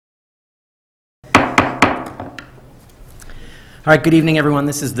All right, good evening, everyone.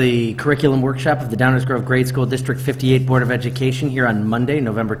 This is the curriculum workshop of the Downers Grove Grade School District 58 Board of Education here on Monday,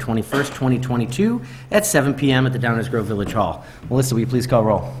 November 21st, 2022 at 7 p.m. at the Downers Grove Village Hall. Melissa, will you please call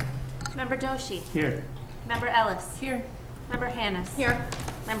roll? Member Doshi. Here. Member Ellis. Here. Member Hannes. Here.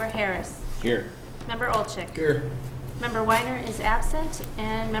 Member Harris. Here. Member Olczyk. Here. Member Weiner is absent,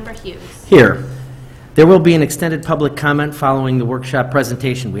 and Member Hughes. Here. There will be an extended public comment following the workshop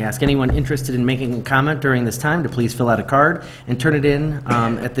presentation. We ask anyone interested in making a comment during this time to please fill out a card and turn it in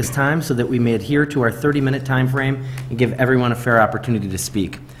at this time so that we may adhere to our 30-minute time frame and give everyone a fair opportunity to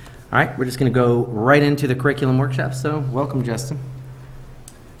speak. All right, we're just going to go right into the curriculum workshop, so welcome, Justin.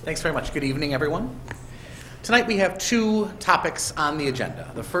 Thanks very much. Good evening, everyone. Tonight we have two topics on the agenda.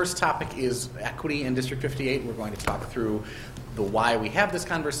 The first topic is equity in District 58. We're going to talk through the why we have this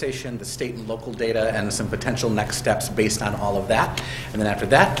conversation, the state and local data, and some potential next steps based on all of that. And then after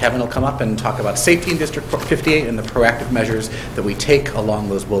that, Kevin will come up and talk about safety in District 58 and the proactive measures that we take along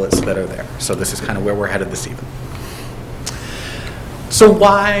those bullets that are there. So this is kind of where we're headed this evening. So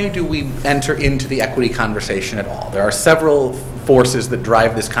why do we enter into the equity conversation at all? There are several forces that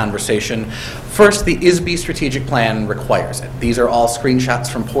drive this conversation. First, the ISB strategic plan requires it. These are all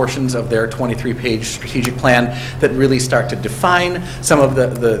screenshots from portions of their 23-page strategic plan that really start to define some of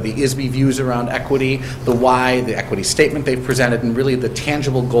the ISB views around equity, the why, the equity statement they've presented, and really the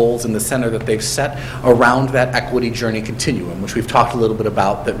tangible goals in the center that they've set around that equity journey continuum, which we've talked a little bit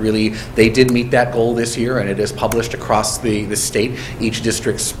about, that really they did meet that goal this year, and it is published across the state, each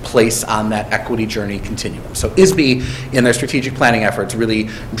district's place on that equity journey continuum. So ISB, in their strategic planning efforts, really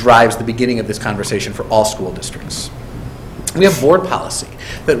drives the beginning of this conversation for all school districts. We have board policy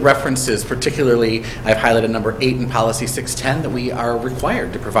that references, particularly, I've highlighted number 8 in policy 610, that we are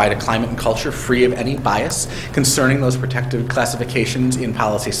required to provide a climate and culture free of any bias concerning those protected classifications in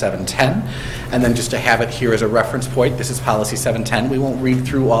policy 710. And then just to have it here as a reference point, this is policy 710. We won't read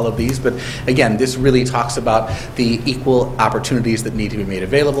through all of these, but again, this really talks about the equal opportunities that need to be made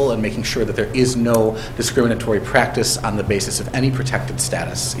available and making sure that there is no discriminatory practice on the basis of any protected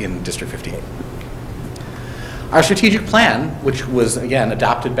status in District 58. Our strategic plan, which was, again,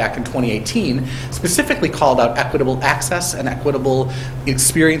 adopted back in 2018, specifically called out equitable access and equitable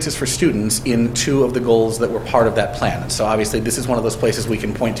experiences for students in 2 of the goals that were part of that plan. And so obviously this is one of those places we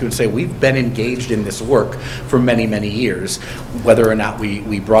can point to and say we've been engaged in this work for many, many years. Whether or not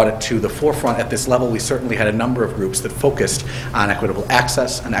we brought it to the forefront at this level, we certainly had a number of groups that focused on equitable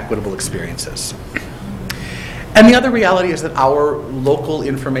access and equitable experiences. And the other reality is that our local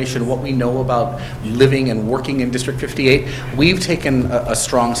information, what we know about living and working in District 58, we've taken a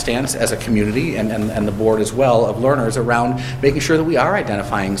strong stance as a community and the board as well of learners around making sure that we are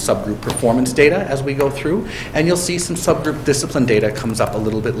identifying subgroup performance data as we go through. And you'll see some subgroup discipline data comes up a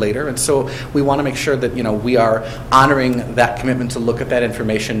little bit later. And so we want to make sure that, you know, we are honoring that commitment to look at that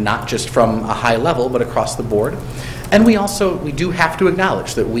information not just from a high level but across the board. And we do have to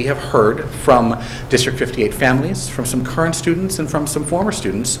acknowledge that we have heard from District 58 families, from some current students and from some former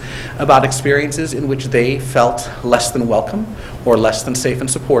students about experiences in which they felt less than welcome or less than safe and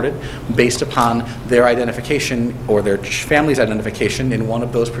supported based upon their identification or their family's identification in one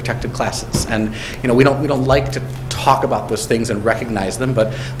of those protected classes. And you know, we don't like to talk about those things and recognize them,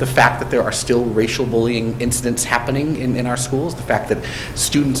 but the fact that there are still racial bullying incidents happening in our schools, the fact that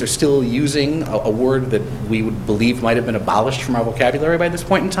students are still using a word that we would believe might have been abolished from our vocabulary by this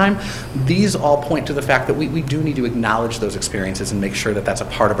point in time, these all point to the fact that we do need to acknowledge those experiences and make sure that that's a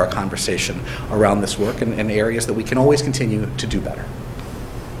part of our conversation around this work and areas that we can always continue to do better.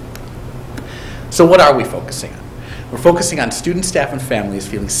 So what are we focusing on? We're focusing on students, staff, and families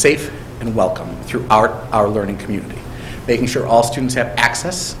feeling safe and welcome through our learning community, making sure all students have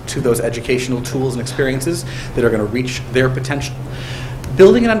access to those educational tools and experiences that are going to reach their potential.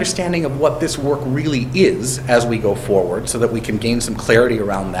 Building an understanding of what this work really is as we go forward so that we can gain some clarity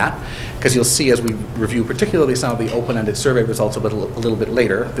around that, because you'll see as we review particularly some of the open-ended survey results a little bit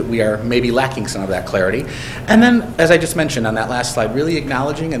later that we are maybe lacking some of that clarity. And then, as I just mentioned on that last slide, really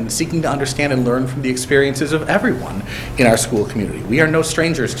acknowledging and seeking to understand and learn from the experiences of everyone in our school community. We are no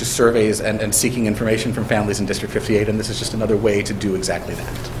strangers to surveys and seeking information from families in District 58, and this is just another way to do exactly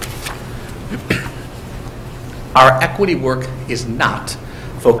that. Our equity work is not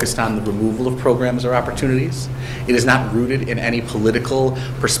focused on the removal of programs or opportunities. It is not rooted in any political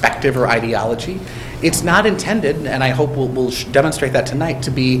perspective or ideology. It's not intended, and I hope we'll demonstrate that tonight,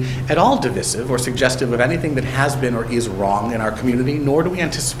 to be at all divisive or suggestive of anything that has been or is wrong in our community, nor do we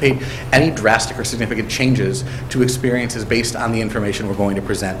anticipate any drastic or significant changes to experiences based on the information we're going to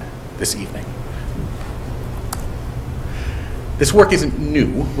present this evening. This work isn't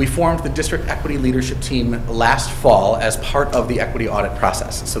new. We formed the district equity leadership team last fall as part of the equity audit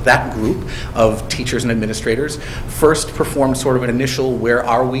process. So that group of teachers and administrators first performed sort of an initial where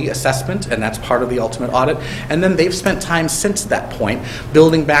are we assessment, and that's part of the ultimate audit. And then they've spent time since that point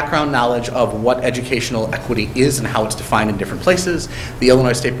building background knowledge of what educational equity is and how it's defined in different places, the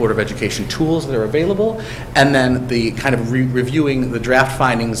Illinois State Board of Education tools that are available, and then the kind of reviewing the draft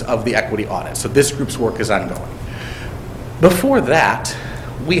findings of the equity audit. So this group's work is ongoing. Before that,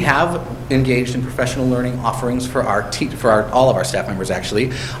 we have engaged in professional learning offerings for all of our staff members,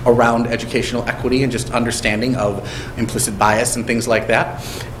 actually, around educational equity and just understanding of implicit bias and things like that.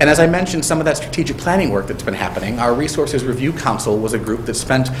 And as I mentioned, some of that strategic planning work that's been happening, our Resources Review Council was a group that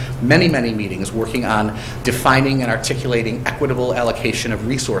spent many, many meetings working on defining and articulating equitable allocation of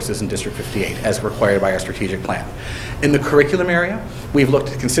resources in District 58 as required by our strategic plan. In the curriculum area, we've looked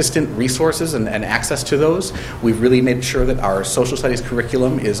at consistent resources and access to those. We've really made sure that our social studies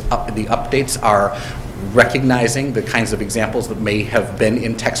curriculum is up, the updates are recognizing the kinds of examples that may have been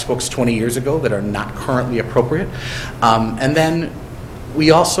in textbooks 20 years ago that are not currently appropriate. And then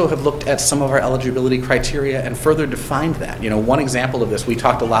we also have looked at some of our eligibility criteria and further defined that. You know, one example of this, we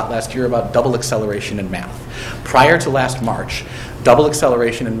talked a lot last year about double acceleration in math. Prior to last March, double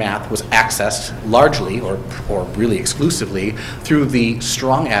acceleration in math was accessed largely, or really exclusively, through the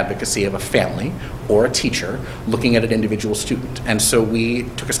strong advocacy of a family or a teacher looking at an individual student. And so we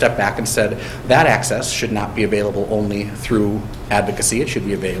took a step back and said that access should not be available only through advocacy, it should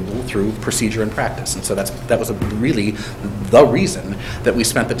be available through procedure and practice. And so that was really the reason that we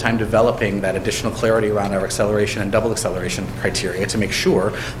spent the time developing that additional clarity around our acceleration and double acceleration criteria to make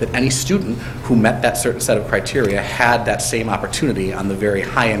sure that any student who met that certain set of criteria had that same opportunity on the very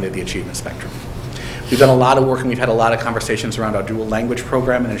high end of the achievement spectrum. We've done a lot of work and we've had a lot of conversations around our dual language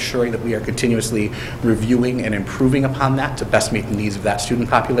program and ensuring that we are continuously reviewing and improving upon that to best meet the needs of that student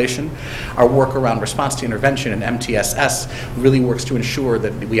population. Our work around response to intervention and MTSS really works to ensure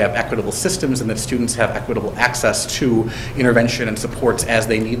that we have equitable systems and that students have equitable access to intervention and supports as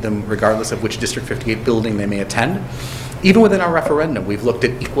they need them, regardless of which District 58 building they may attend. Even within our referendum, we've looked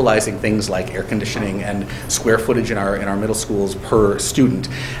at equalizing things like air conditioning and square footage in our middle schools per student.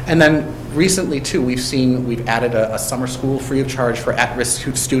 And then recently, too, we've added a summer school free of charge for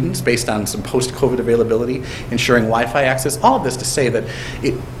at-risk students based on some post-COVID availability, ensuring Wi-Fi access. All of this to say that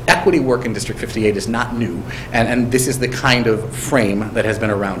equity work in District 58 is not new, and this is the kind of frame that has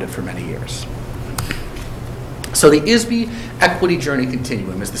been around it for many years. So the ISB Equity Journey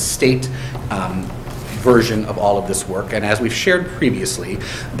Continuum is the state version of all of this work, and as we've shared previously,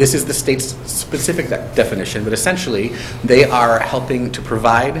 this is the state's specific definition, but essentially they are helping to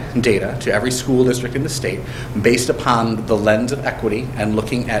provide data to every school district in the state based upon the lens of equity and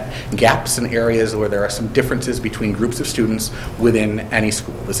looking at gaps in areas where there are some differences between groups of students within any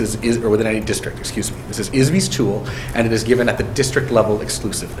school. Or within any district, excuse me. This is ISB's tool, and it is given at the district level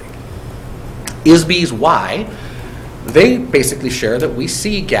exclusively. ISB's why? They basically share that we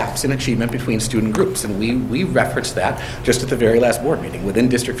see gaps in achievement between student groups, and we referenced that just at the very last board meeting. Within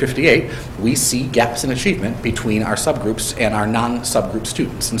District 58, we see gaps in achievement between our subgroups and our non-subgroup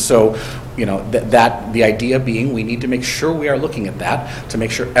students. And so, you know, the idea being we need to make sure we are looking at that to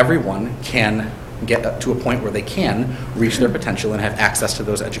make sure everyone can get up to a point where they can reach their potential and have access to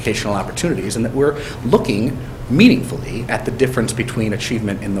those educational opportunities, and that we're looking meaningfully at the difference between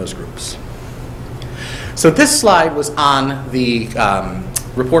achievement in those groups. So this slide was on the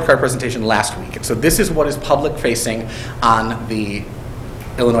report card presentation last week. And so this is what is public facing on the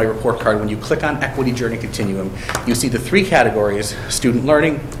Illinois report card. When you click on Equity Journey Continuum, you see the three categories: student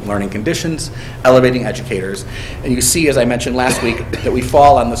learning, learning conditions, elevating educators. And you see, as I mentioned last week, that we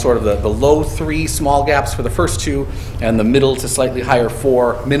fall on the sort of the low 3 small gaps for the first 2 and the middle to slightly higher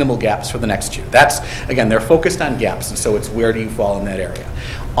 4 minimal gaps for the next 2. That's, again, they're focused on gaps, and so it's where do you fall in that area.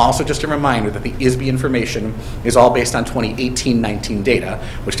 Also, just a reminder that the ISB information is all based on 2018-19 data,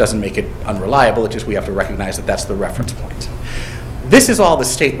 which doesn't make it unreliable. It's just we have to recognize that that's the reference point. This is all the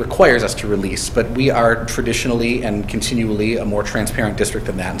state requires us to release, but we are traditionally and continually a more transparent district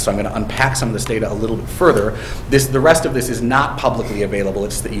than that, and so I'm going to unpack some of this data a little bit further. The rest of this is not publicly available.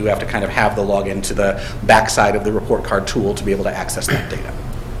 It's that you have to kind of have the login to the backside of the report card tool to be able to access that data.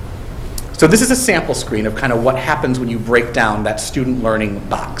 So this is a sample screen of kind of what happens when you break down that student learning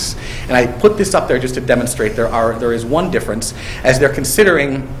box. And I put this up there just to demonstrate there is one difference as they're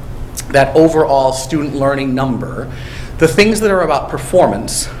considering that overall student learning number. The things that are about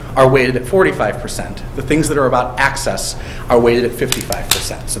performance are weighted at 45%. The things that are about access are weighted at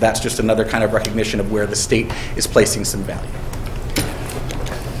 55%. So that's just another kind of recognition of where the state is placing some value.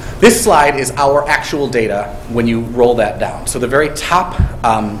 This slide is our actual data when you roll that down. So the very top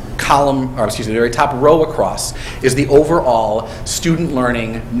column, or excuse me, the very top row across is the overall student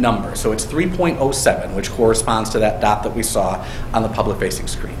learning number. So it's 3.07, which corresponds to that dot that we saw on the public-facing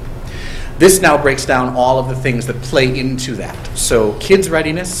screen. This now breaks down all of the things that play into that. So kids'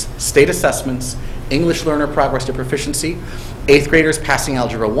 readiness, state assessments, English learner progress to proficiency, 8th graders passing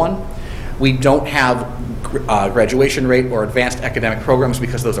Algebra 1. We don't have graduation rate or advanced academic programs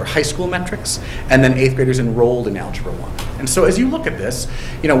because those are high school metrics, and then 8th graders enrolled in Algebra 1. And so as you look at this,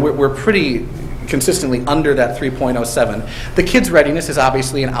 you know, we're pretty consistently under that 3.07. The kids' readiness is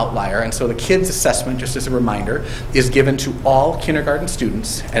obviously an outlier, and so the kids' assessment, just as a reminder, is given to all kindergarten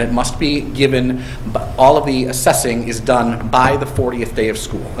students, and it must be given, all of the assessing is done by the 40th day of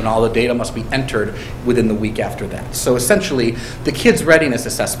school, and all the data must be entered within the week after that. So essentially, the kids' readiness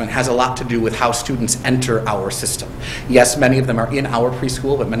assessment has a lot to do with how students enter our system. Yes, many of them are in our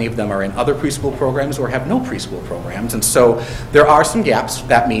preschool, but many of them are in other preschool programs or have no preschool programs, and so there are some gaps,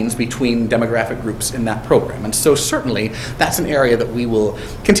 that means, between demographic groups in that program. And so certainly that's an area that we will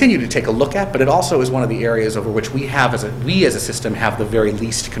continue to take a look at, but it also is one of the areas over which we as a system have the very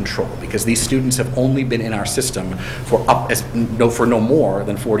least control, because these students have only been in our system for no more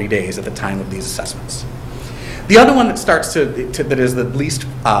than 40 days at the time of these assessments. The other one that starts that is the least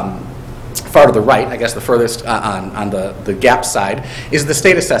far to the right, I guess the furthest on the gap side, is the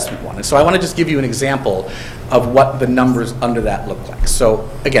state assessment one. And so I want to just give you an example of what the numbers under that look like. So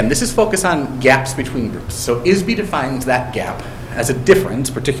again, this is focused on gaps between groups. So ISBE defines that gap as a difference,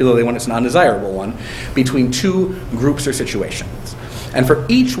 particularly when it's an undesirable one, between two groups or situations. And for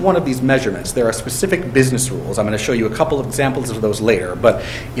each one of these measurements, there are specific business rules. I'm going to show you a couple of examples of those later, but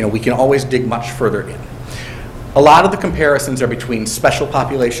you know, we can always dig much further in. A lot of the comparisons are between special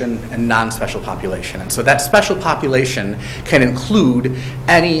population and non-special population. And so that special population can include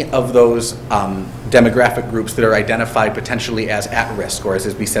any of those demographic groups that are identified potentially as at risk, or as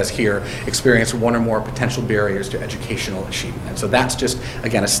ISBE says here, experience one or more potential barriers to educational achievement. And so that's just,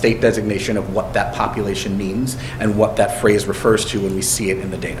 again, a state designation of what that population means and what that phrase refers to when we see it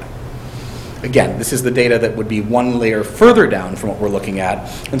in the data. Again, this is the data that would be one layer further down from what we're looking at.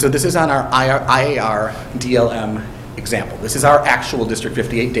 And so this is on our IAR DLM example. This is our actual District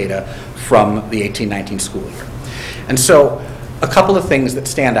 58 data from the 18-19 school year. And so a couple of things that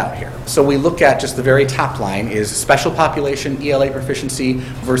stand out here. So we look at just the very top line is special population ELA proficiency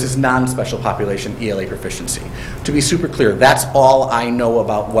versus non-special population ELA proficiency. To be super clear, that's all I know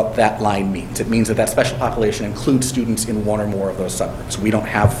about what that line means. It means that that special population includes students in one or more of those subgroups. We don't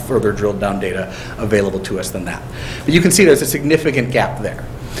have further drilled down data available to us than that. But you can see there's a significant gap there.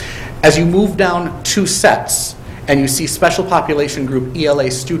 As you move down 2 sets and you see special population group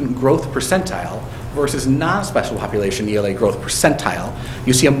ELA student growth percentile versus non-special population ELA growth percentile,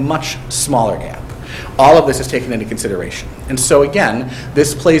 you see a much smaller gap. All of this is taken into consideration. And so again,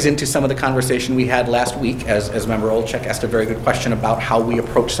 this plays into some of the conversation we had last week as Member Olczyk asked a very good question about how we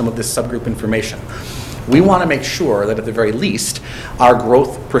approach some of this subgroup information. We want to make sure that at the very least, our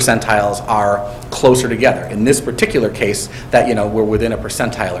growth percentiles are closer together. In this particular case, that we're within a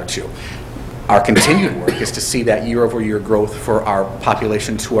percentile or two. Our continued work is to see that year-over-year growth for our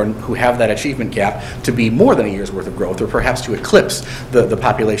populations who have that achievement gap to be more than a year's worth of growth, or perhaps to eclipse the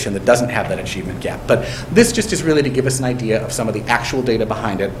population that doesn't have that achievement gap. But this just is really to give us an idea of some of the actual data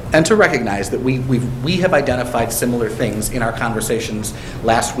behind it, and to recognize that we have identified similar things in our conversations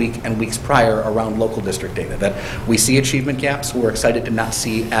last week and weeks prior around local district data, that we see achievement gaps. We're excited to not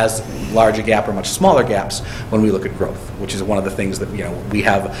see as large a gap or much smaller gaps when we look at growth, which is one of the things that we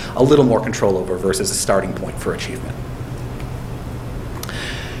have a little more control over versus a starting point for achievement.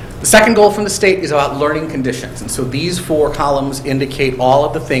 The second goal from the state is about learning conditions. And so these 4 columns indicate all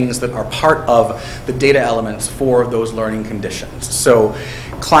of the things that are part of the data elements for those learning conditions. So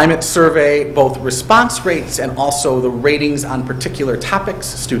climate survey, both response rates and also the ratings on particular topics,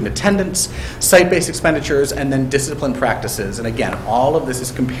 student attendance, site-based expenditures, and then discipline practices. And again, all of this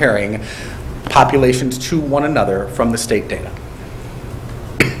is comparing populations to one another from the state data.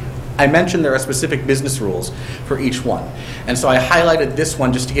 I mentioned there are specific business rules for each one. And so I highlighted this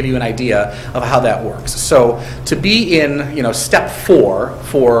one just to give you an idea of how that works. So to be in step 4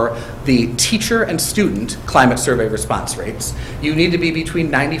 for the teacher and student climate survey response rates, you need to be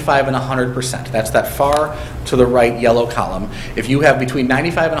between 95 and 100%. That's that far to the right yellow column. If you have between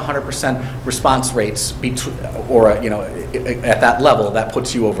 95 and 100% response rates, or at that level, that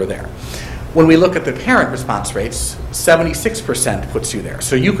puts you over there. When we look at the parent response rates, 76% puts you there.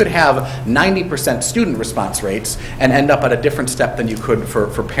 So you could have 90% student response rates and end up at a different step than you could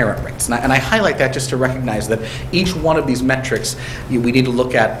for parent rates. And I highlight that just to recognize that each one of these metrics we need to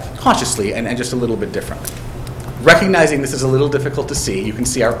look at cautiously and just a little bit differently. Recognizing this is a little difficult to see, you can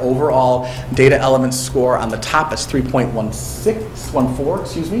see our overall data elements score on the top is 3.14,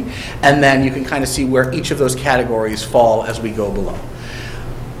 excuse me, and then you can kind of see where each of those categories fall as we go below.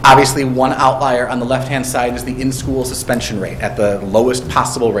 Obviously, one outlier on the left-hand side is the in-school suspension rate at the lowest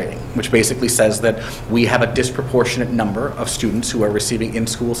possible rating, which basically says that we have a disproportionate number of students who are receiving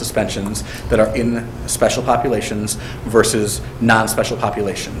in-school suspensions that are in special populations versus non-special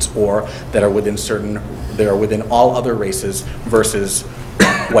populations, or that are within all other races versus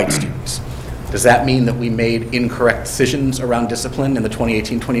white students. Does that mean that we made incorrect decisions around discipline in the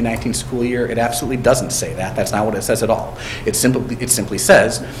 2018-2019 school year? It absolutely doesn't say that. That's not what it says at all. It simply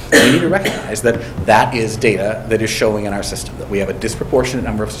says we need to recognize that that is data that is showing in our system, that we have a disproportionate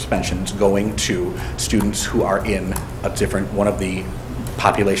number of suspensions going to students who are in a different one of the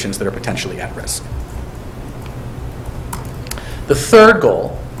populations that are potentially at risk. The third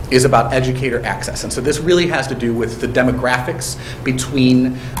goal is about educator access. And so this really has to do with the demographics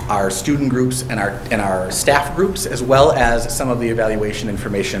between our student groups and our staff groups, as well as some of the evaluation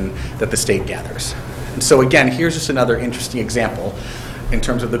information that the state gathers. And so again, here's just another interesting example in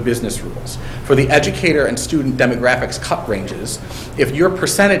terms of the business rules. For the educator and student demographics cut ranges, if your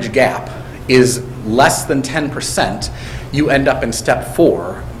percentage gap is less than 10%, you end up in step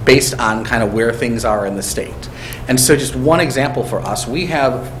 4 based on kind of where things are in the state. And so just one example for us, we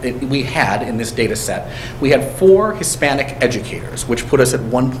had in this data set, we had 4 Hispanic educators, which put us at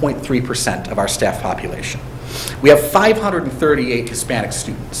 1.3% of our staff population. We have 538 Hispanic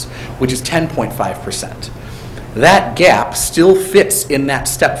students, which is 10.5%. That gap still fits in that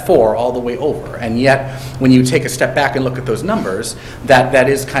step 4 all the way over, and yet when you take a step back and look at those numbers, that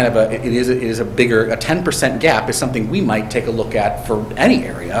is kind of it is a bigger, a 10% gap is something we might take a look at for any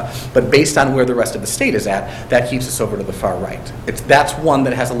area, but based on where the rest of the state is at, that keeps us over to the far right. That's one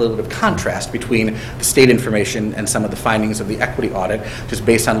that has a little bit of contrast between the state information and some of the findings of the equity audit, just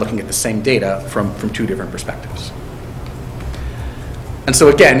based on looking at the same data from 2 different perspectives. And so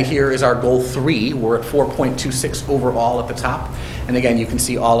again, here is our goal 3. We're at 4.26 overall at the top. And again, you can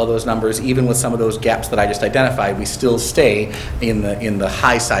see all of those numbers. Even with some of those gaps that I just identified, we still stay in the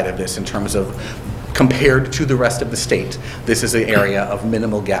high side of this in terms of compared to the rest of the state. This is an area of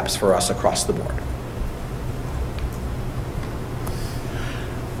minimal gaps for us across the board.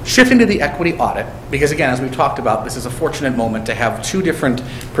 Shifting to the equity audit, because again, as we've talked about, this is a fortunate moment to have 2 different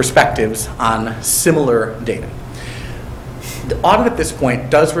perspectives on similar data. The audit at this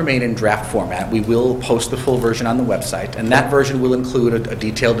point does remain in draft format. We will post the full version on the website, and that version will include a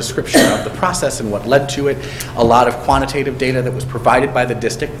detailed description of the process and what led to it, a lot of quantitative data that was provided by the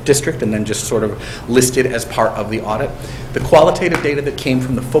district and then just sort of listed as part of the audit, the qualitative data that came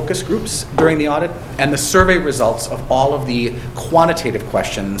from the focus groups during the audit, and the survey results of all of the quantitative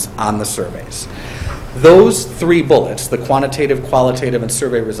questions on the surveys. Those 3 bullets, the quantitative, qualitative, and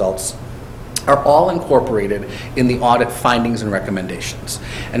survey results, are all incorporated in the audit findings and recommendations.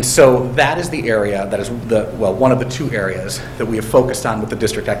 And so that is the area that is one of the 2 areas that we have focused on with the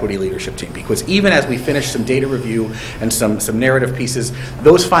district equity leadership team, because even as we finish some data review and some narrative pieces,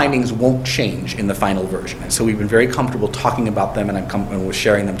 those findings won't change in the final version. And so we've been very comfortable talking about them, and we're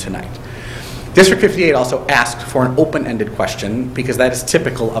sharing them tonight. District 58 also asked for an open-ended question because that is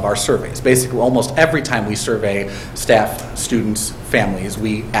typical of our surveys. Basically, almost every time we survey staff, students, families,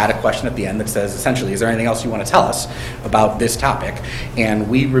 we add a question at the end that says, essentially, is there anything else you want to tell us about this topic? And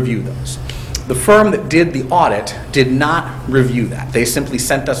we review those. The firm that did the audit did not review that. They simply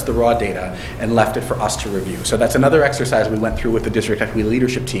sent us the raw data and left it for us to review. So that's another exercise we went through with the district equity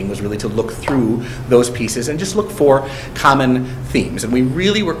leadership team, was really to look through those pieces and just look for common themes. And we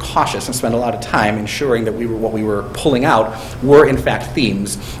really were cautious and spent a lot of time ensuring that what we were pulling out were in fact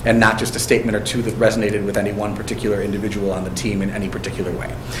themes and not just a statement or 2 that resonated with any one particular individual on the team in any particular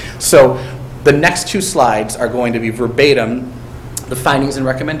way. So the next 2 slides are going to be verbatim the findings and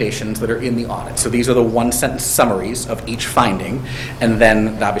recommendations that are in the audit. So these are the 1-sentence summaries of each finding, and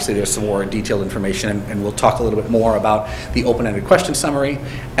then obviously there's some more detailed information, and we'll talk a little bit more about the open-ended question summary,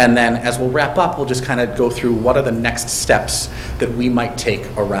 and then as we'll wrap up, we'll just kind of go through what are the next steps that we might take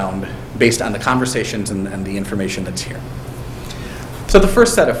around, based on the conversations and the information that's here. So the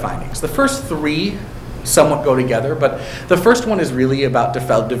first set of findings. The first 3 somewhat go together, but the first one is really about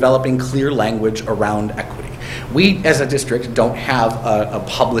developing clear language around equity. We, as a district, don't have a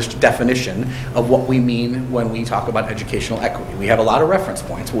published definition of what we mean when we talk about educational equity. We have a lot of reference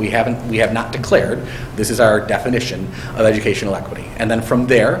points, but we have not declared this is our definition of educational equity. And then from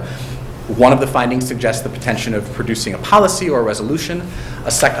there, one of the findings suggests the potential of producing a policy or a resolution.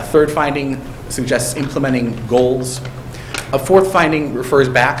 A third finding suggests implementing goals. A fourth finding refers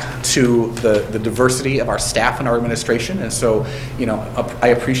back to the diversity of our staff and our administration. And so, I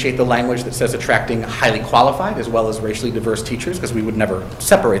appreciate the language that says attracting highly qualified as well as racially diverse teachers, because we would never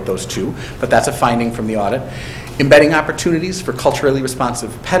separate those two, but that's a finding from the audit. Embedding opportunities for culturally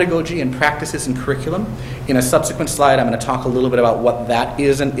responsive pedagogy and practices in curriculum. In a subsequent slide, I'm going to talk a little bit about what that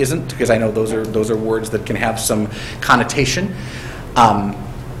is and isn't, because I know those are words that can have some connotation.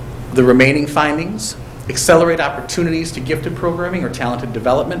 The remaining findings: accelerate opportunities to gifted programming or talented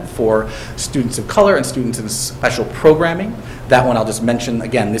development for students of color and students in special programming. That one I'll just mention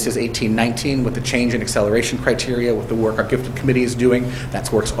again. This is 1819 with the change in acceleration criteria with the work our gifted committee is doing.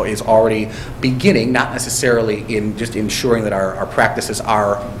 That work is already beginning, not necessarily in just ensuring that our practices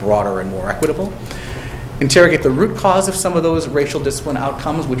are broader and more equitable. Interrogate the root cause of some of those racial discipline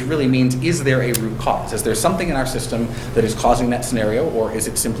outcomes, which really means, is there a root cause? Is there something in our system that is causing that scenario, or is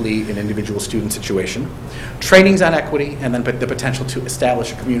it simply an individual student situation? Trainings on equity, and then the potential to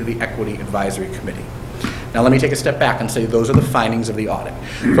establish a community equity advisory committee. Now let me take a step back and say those are the findings of the audit.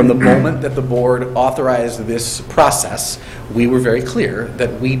 From the moment that the board authorized this process, we were very clear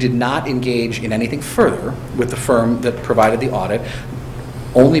that we did not engage in anything further with the firm that provided the audit,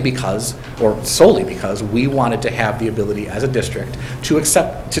 only because, or solely because, we wanted to have the ability as a district to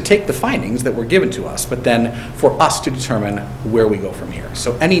take the findings that were given to us, but then for us to determine where we go from here.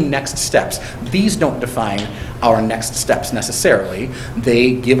 So any next steps, these don't define our next steps necessarily.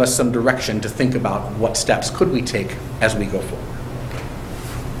 They give us some direction to think about what steps could we take as we go forward.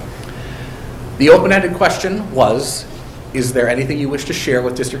 The open-ended question was, is there anything you wish to share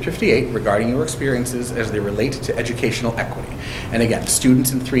with District 58 regarding your experiences as they relate to educational equity? And again,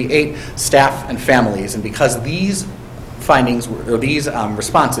 students in 3-8, staff, and families. And because these findings, or these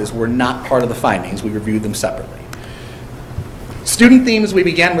responses were not part of the findings, we reviewed them separately. Student themes, we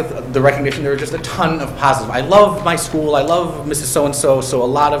began with the recognition there were just a ton of positive. I love my school, I love Mrs. So-and-so, so a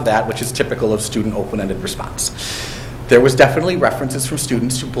lot of that, which is typical of student open-ended response. There was definitely references from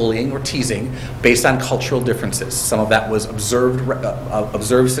students to bullying or teasing based on cultural differences. Some of that was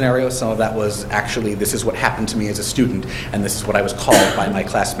observed scenarios, some of that was actually, this is what happened to me as a student, and this is what I was called by my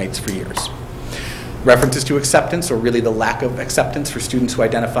classmates for years. References to acceptance, or really the lack of acceptance for students who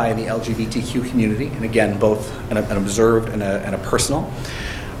identify in the LGBTQ community, and again, both an observed and a personal.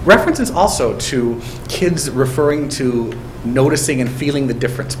 References also to kids referring to noticing and feeling the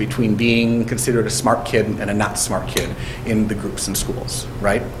difference between being considered a smart kid and a not smart kid in the groups in schools,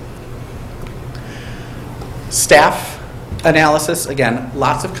 right? Staff analysis, again,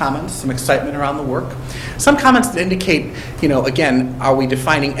 lots of comments, some excitement around the work. Some comments that indicate, again, are we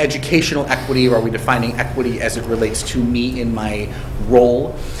defining educational equity, or are we defining equity as it relates to me in my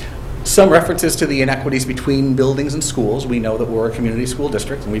role? Some references to the inequities between buildings and schools. We know that we're a community school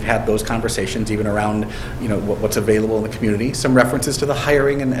district, and we've had those conversations even around what's available in the community. Some references to the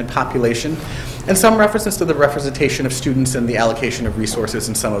hiring and population, and some references to the representation of students and the allocation of resources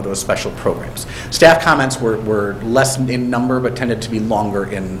in some of those special programs. Staff comments were less in number, but tended to be longer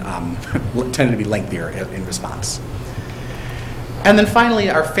tended to be lengthier in response. And then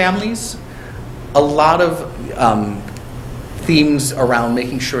finally, our families. A lot of themes around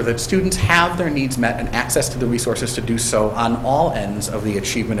making sure that students have their needs met and access to the resources to do so on all ends of the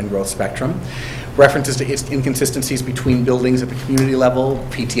achievement and growth spectrum. References to inconsistencies between buildings at the community level,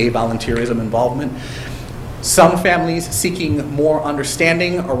 PTA volunteerism involvement. Some families seeking more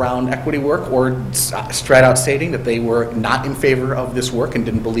understanding around equity work, or straight out stating that they were not in favor of this work and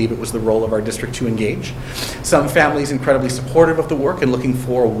didn't believe it was the role of our district to engage. Some families incredibly supportive of the work and looking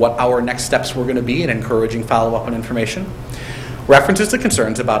for what our next steps were going to be and encouraging follow-up on information. References to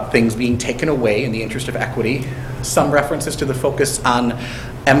concerns about things being taken away in the interest of equity. Some references to the focus on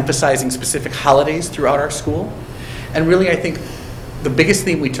emphasizing specific holidays throughout our school. And really, I think the biggest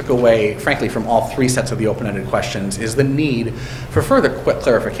theme we took away, frankly, from all three sets of the open-ended questions is the need for further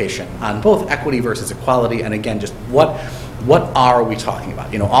clarification on both equity versus equality, and again, just what are we talking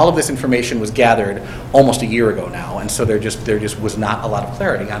about? All of this information was gathered almost a year ago now, and so there just was not a lot of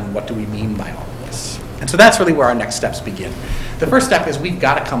clarity on what do we mean by all of this. And so that's really where our next steps begin. The first step is we've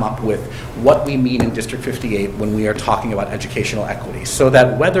got to come up with what we mean in District 58 when we are talking about educational equity, so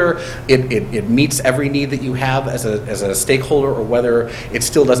that whether it meets every need that you have as a stakeholder, or whether it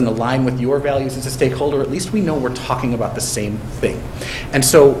still doesn't align with your values as a stakeholder, at least we know we're talking about the same thing. And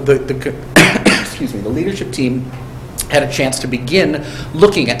so excuse excuse me, the leadership team had a chance to begin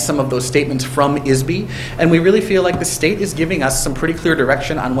looking at some of those statements from ISBE, and we really feel like the state is giving us some pretty clear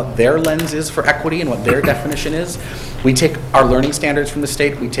direction on what their lens is for equity and what their definition is. We take our learning standards from the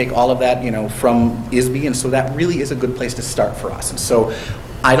state, we take all of that, you know, from ISBE, and so that really is a good place to start for us. And so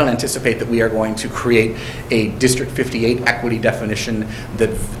I don't anticipate that we are going to create a District 58 equity definition that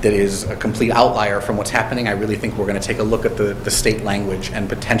is a complete outlier from what's happening. I really think we're going to take a look at the state language and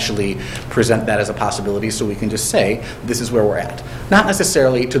potentially present that as a possibility so we can just say, this is where we're at. Not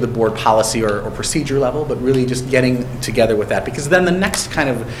necessarily to the board policy or procedure level, but really just getting together with that, because then the next kind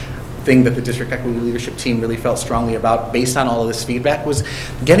of thing that the district equity leadership team really felt strongly about based on all of this feedback was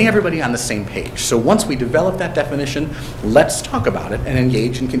getting everybody on the same page. So once we develop that definition, let's talk about it and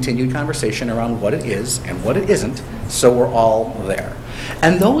engage in continued conversation around what it is and what it isn't, so we're all there.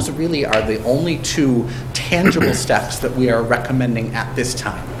 And those really are the only two tangible steps that we are recommending at this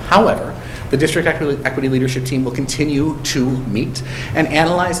time. However, the district equity leadership team will continue to meet and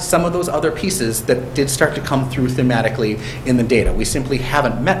analyze some of those other pieces that did start to come through thematically in the data. We simply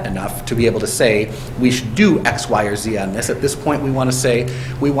haven't met enough to be able to say we should do X, Y, or Z on this. At this point, we want to say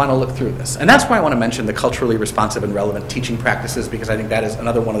we want to look through this. And that's why I want to mention the culturally responsive and relevant teaching practices, because I think that is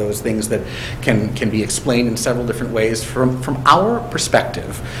another one of those things that can be explained in several different ways. From our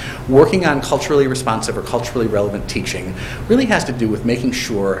perspective, working on culturally responsive or culturally relevant teaching really has to do with making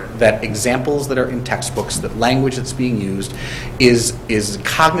sure that examples that are in textbooks, that language that's being used is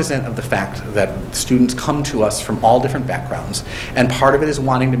cognizant of the fact that students come to us from all different backgrounds, and part of it is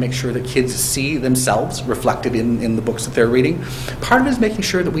wanting to make sure that kids see themselves reflected in the books that they're reading. Part of it is making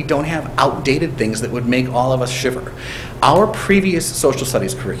sure that we don't have outdated things that would make all of us shiver. Our previous social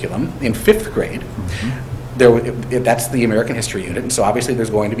studies curriculum in 5th grade, that's the American History unit, and so obviously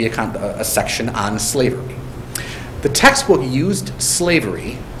there's going to be a section on slavery. The textbook used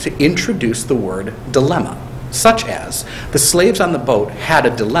slavery to introduce the word dilemma, such as the slaves on the boat had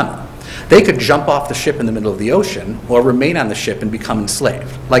a dilemma. They could jump off the ship in the middle of the ocean or remain on the ship and become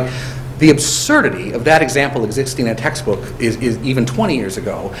enslaved. Like, the absurdity of that example existing in a textbook is even 20 years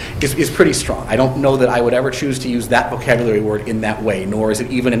ago is pretty strong. I don't know that I would ever choose to use that vocabulary word in that way, nor is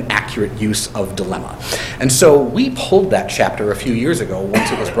it even an accurate use of dilemma. And so we pulled that chapter a few years ago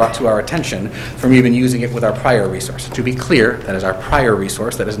once it was brought to our attention from even using it with our prior resource. To be clear, that is our prior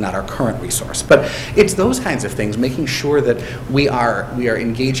resource, that is not our current resource. But it's those kinds of things, making sure that we are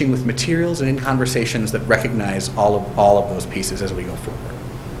engaging with materials and in conversations that recognize all of those pieces as we go forward.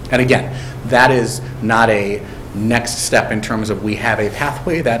 And again, that is not a next step in terms of we have a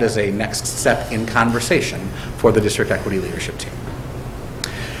pathway. That is a next step in conversation for the district equity leadership team.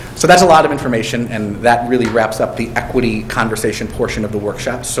 So that's a lot of information, and that really wraps up the equity conversation portion of the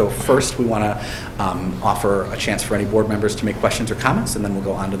workshop. So first, we want to offer a chance for any board members to make questions or comments, and then we'll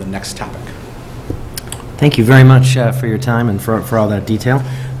go on to the next topic. Thank you very much for your time and for all that detail.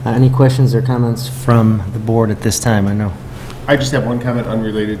 Any questions or comments from the board at this time? I know. I just have one comment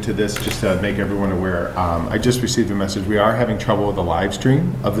unrelated to this, just to make everyone aware. I just received a message. We are having trouble with the live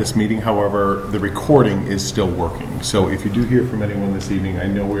stream of this meeting. However, the recording is still working. So if you do hear from anyone this evening, I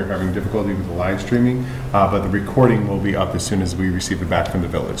know we're having difficulty with the live streaming, but the recording will be up as soon as we receive it back from the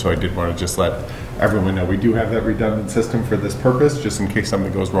village. So I did want to just let everyone know we do have that redundant system for this purpose, just in case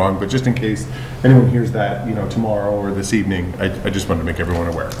something goes wrong. But just in case anyone hears that, you know, tomorrow or this evening, I just wanted to make everyone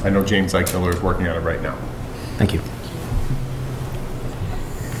aware. I know James Eichmiller is working on it right now. Thank you.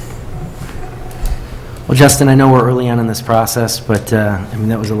 Well, Justin, I know we're early on in this process, but I mean,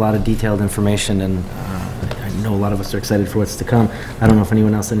 that was a lot of detailed information, and I know a lot of us are excited for what's to come. I don't know if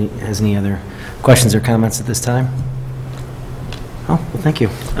anyone else has any other questions or comments at this time. Oh, well, thank you.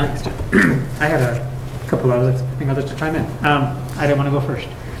 I had a couple. I was expecting others to chime in. I didn't want to go first.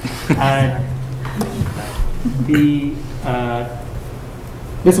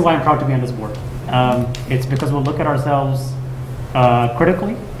 This is why I'm proud to be on this board. It's because we'll look at ourselves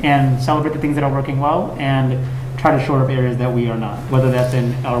critically and celebrate the things that are working well and try to shore up areas that we are not, whether that's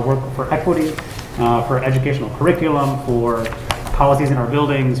in our work for equity, for educational curriculum, for policies in our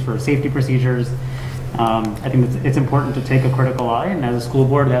buildings, for safety procedures. I think it's important to take a critical eye, and as a school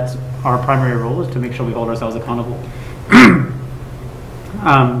board, that's our primary role, is to make sure we hold ourselves accountable.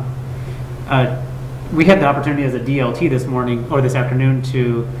 We had the opportunity as a DLT this morning, or this afternoon,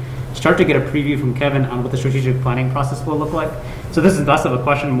 to start to get a preview from Kevin on what the strategic planning process will look like. So this is less of a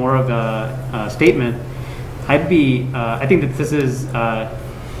question, more of a statement. I think that this is a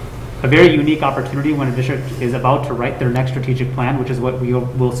very unique opportunity when a district is about to write their next strategic plan, which is what we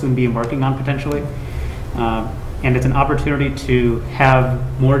will soon be embarking on potentially. and it's an opportunity to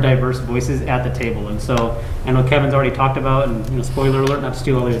have more diverse voices at the table. And so I know Kevin's already talked about, and spoiler alert, not to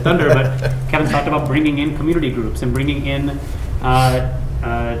steal all your thunder, but Kevin's talked about bringing in community groups and bringing in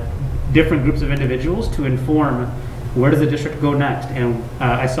different groups of individuals to inform where does the district go next. And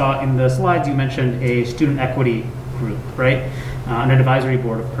I saw in the slides you mentioned a student equity group, right? An advisory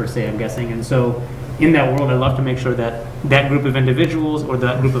board per se, I'm guessing. And so in that world, I'd love to make sure that that group of individuals or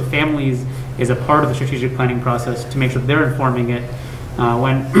that group of families is a part of the strategic planning process to make sure they're informing it.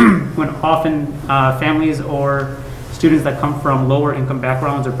 When often families or students that come from lower income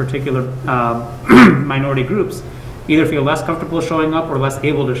backgrounds or particular minority groups either feel less comfortable showing up or less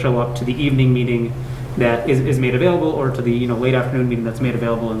able to show up to the evening meeting that is made available, or to the late afternoon meeting that's made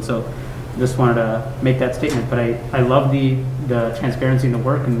available. And so just wanted to make that statement. But I love the transparency in the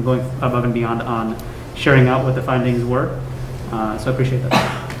work and going above and beyond on sharing out what the findings were. So I appreciate that.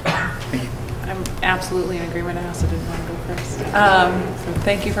 I'm absolutely in agreement. I also didn't want to go first. So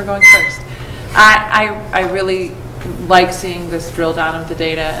thank you for going first. I really like seeing this drill down of the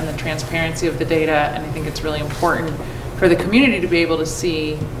data and the transparency of the data, and I think it's really important for the community to be able to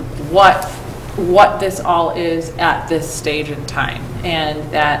see what this all is at this stage in time,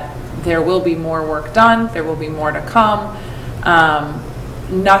 and that there will be more work done, there will be more to come.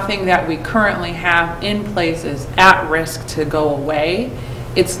 Nothing that we currently have in place is at risk to go away.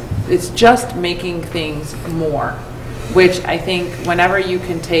 It's just making things more, which I think whenever you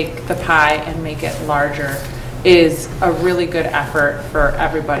can take the pie and make it larger is a really good effort for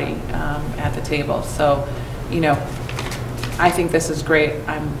everybody at the table. So, I think this is great.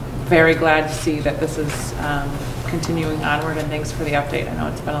 I'm very glad to see that this is continuing onward, and thanks for the update. I know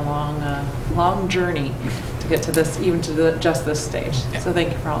it's been a long journey to get to this, even to just this stage. So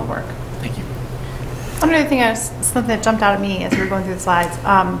thank you for all the work. Thank you. One other thing, something that jumped out at me as we were going through the slides,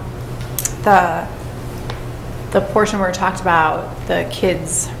 the portion where it talked about the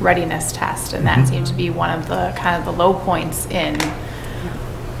kids' readiness test, and that seemed to be one of the kind of the low points in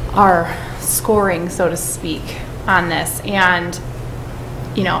our scoring, so to speak, on this. And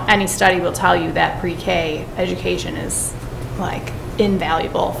any study will tell you that pre-K education is like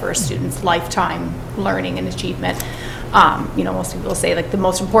invaluable for a student's lifetime learning and achievement. Most people say like the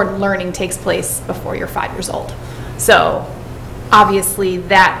most important learning takes place before you're 5 years old. So obviously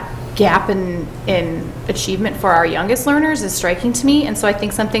that gap in achievement for our youngest learners is striking to me. And so I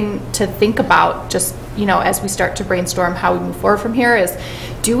think something to think about just, as we start to brainstorm how we move forward from here is,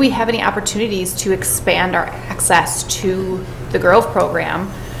 do we have any opportunities to expand our access to the Grove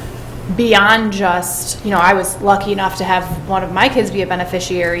program beyond just, I was lucky enough to have one of my kids be a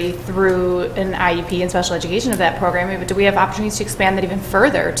beneficiary through an IEP and special education of that program, but do we have opportunities to expand that even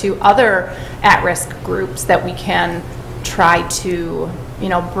further to other at-risk groups that we can try to,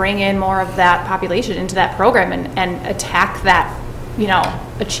 bring in more of that population into that program and attack that,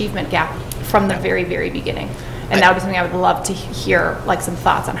 achievement gap from the very, very beginning? And that would be something I would love to hear, like some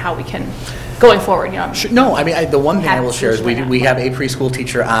thoughts on how we can, going forward, Sure. No, I mean, the one thing I will Have share is we solution have a preschool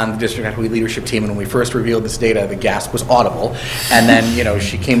teacher on the district equity leadership team, and when we first revealed this data, the gasp was audible. And then,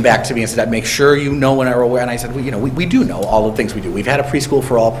 she came back to me and said, "Make sure you know and are aware." And I said, "Well, we do know all the things we do. We've had a preschool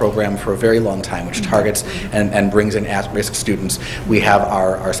for all program for a very long time, which targets and brings in at-risk students. We have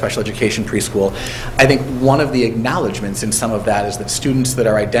our special education preschool." I think one of the acknowledgments in some of that is that students that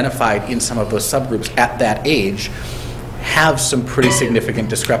are identified in some of those subgroups at that age have some pretty significant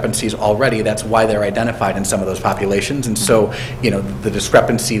discrepancies already. That's why they're identified in some of those populations. And so, the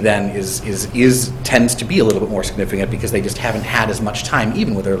discrepancy then tends to be a little bit more significant because they just haven't had as much time,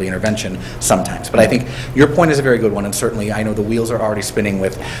 even with early intervention sometimes. But I think your point is a very good one, and certainly I know the wheels are already spinning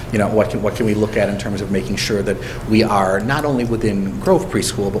with, what can we look at in terms of making sure that we are not only within Grove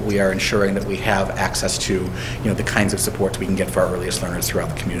Preschool, but we are ensuring that we have access to, the kinds of supports we can get for our earliest learners throughout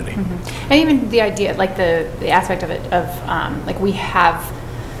the community. And even the idea, like the aspect of it, like we have,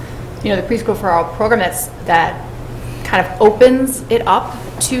 the Preschool for All program that kind of opens it up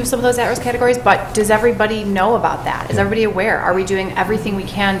to some of those at-risk categories, but does everybody know about that? Is everybody aware? Are we doing everything we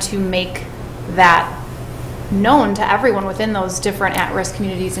can to make that known to everyone within those different at-risk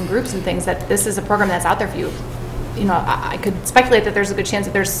communities and groups and things, that this is a program that's out there for you? I could speculate that there's a good chance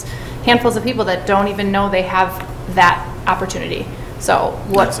that there's handfuls of people that don't even know they have that opportunity. So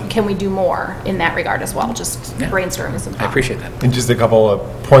what can we do more in that regard as well? Just brainstorming some thoughts. I appreciate that. And just a couple of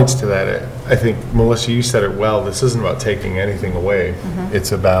points to that. I think, Melissa, you said it well. This isn't about taking anything away.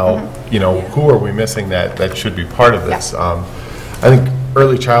 It's about, who are we missing that should be part of this? I think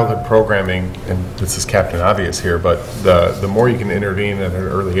early childhood programming, and this is Captain Obvious here, but the more you can intervene at an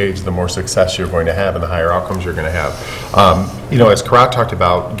early age, the more success you're going to have and the higher outcomes you're going to have. As Karat talked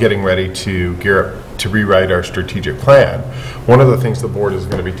about getting ready to gear up to rewrite our strategic plan. One of the things the board is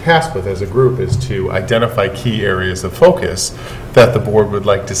going to be tasked with as a group is to identify key areas of focus that the board would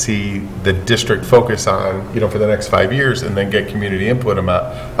like to see the district focus on, for the next 5 years, and then get community input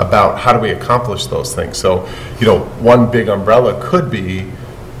about how do we accomplish those things. So, one big umbrella could be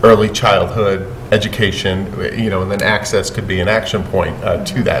early childhood education, and then access could be an action point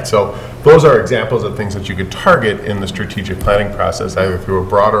to that. So those are examples of things that you could target in the strategic planning process, either through a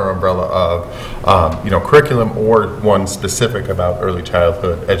broader umbrella of, curriculum or one specific about early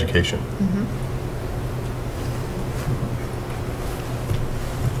childhood education.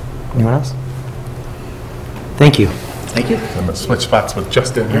 Anyone else? Thank you. Thank you. I'm going to switch spots with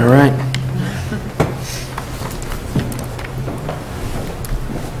Justin here. All right.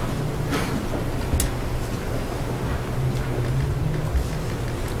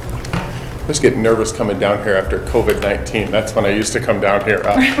 I just get nervous coming down here after COVID-19. That's when I used to come down here.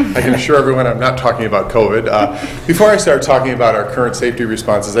 I can assure everyone I'm not talking about COVID. Before I start talking about our current safety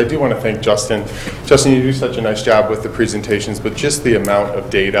responses, I do want to thank Justin. Justin, you do such a nice job with the presentations, but just the amount of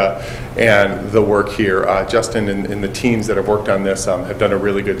data and the work here. Justin and the teams that have worked on this have done a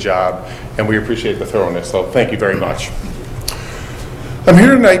really good job, and we appreciate the thoroughness, so thank you very much. I'm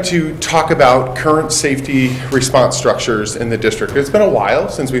here tonight to talk about current safety response structures in the district. It's been a while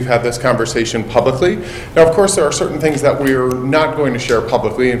since we've had this conversation publicly. Now, of course, there are certain things that we're not going to share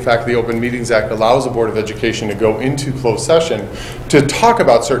publicly. In fact, the Open Meetings Act allows the Board of Education to go into closed session to talk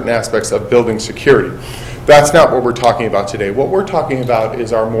about certain aspects of building security. That's not what we're talking about today. What we're talking about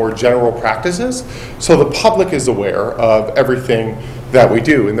is our more general practices, so the public is aware of everything that we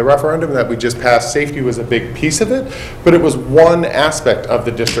do. In the referendum that we just passed, safety was a big piece of it, but it was one aspect of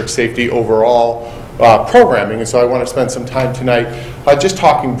the district's safety overall programming, and so I want to spend some time tonight just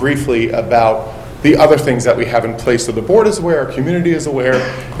talking briefly about the other things that we have in place so the board is aware, our community is aware,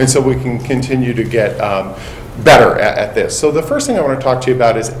 and so we can continue to get better at this. So the first thing I want to talk to you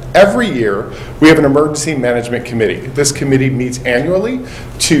about is every year we have an emergency management committee. This committee meets annually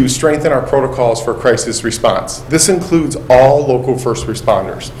to strengthen our protocols for crisis response. This includes all local first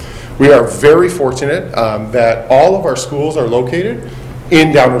responders. We are very fortunate that all of our schools are located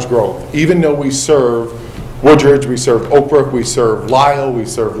in Downers Grove. Even though we serve Woodridge, we serve Oak Brook, we serve Lisle, we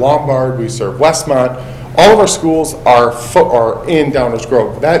serve Lombard, we serve Westmont, all of our schools are in Downers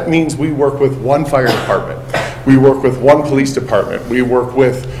Grove. That means we work with one fire department. We work with one police department. We work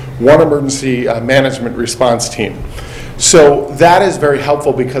with one emergency management response team. So that is very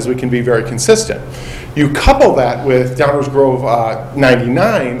helpful because we can be very consistent. You couple that with Downers Grove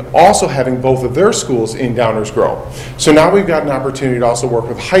 99 also having both of their schools in Downers Grove. So now we've got an opportunity to also work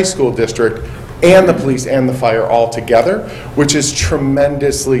with high school district and the police and the fire all together, which is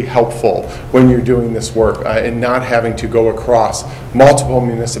tremendously helpful when you're doing this work and not having to go across multiple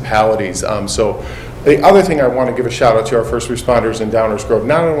municipalities. So the other thing I want to give a shout out to our first responders in Downers Grove.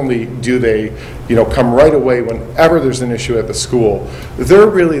 Not only do they, come right away whenever there's an issue at the school, they're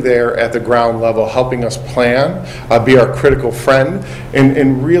really there at the ground level helping us plan, be our critical friend,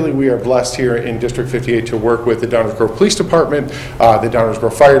 and really we are blessed here in District 58 to work with the Downers Grove Police Department, the Downers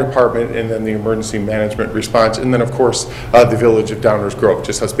Grove Fire Department, and then the Emergency Management Response, and then of course the Village of Downers Grove.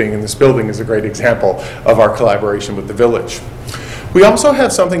 Just us being in this building is a great example of our collaboration with the Village. We also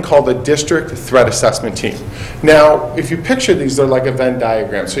have something called a district threat assessment team. Now, if you picture these, they're like a Venn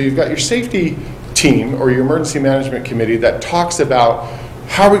diagram. So you've got your safety team or your emergency management committee that talks about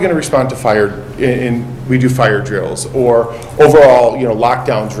how are we going to respond to fire, and we do fire drills, or overall,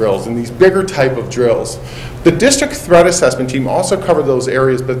 lockdown drills, and these bigger type of drills. The district threat assessment team also cover those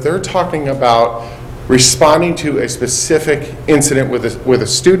areas, but they're talking about responding to a specific incident with a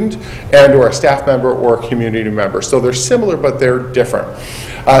student and or a staff member or a community member. So they're similar, but they're different.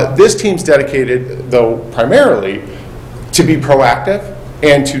 This team's dedicated, though, primarily to be proactive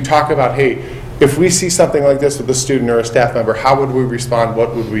and to talk about, hey, if we see something like this with a student or a staff member, how would we respond?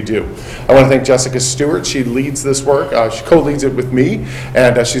 What would we do? I want to thank Jessica Stewart. She leads this work. She co-leads it with me,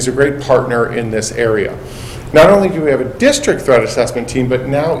 and she's a great partner in this area. Not only do we have a district threat assessment team, but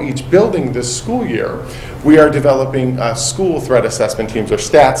now each building this school year, we are developing school threat assessment teams, or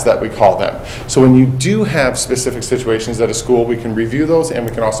STATs that we call them. So when you do have specific situations at a school, we can review those and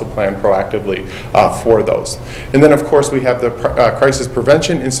we can also plan proactively for those. And then of course we have the Crisis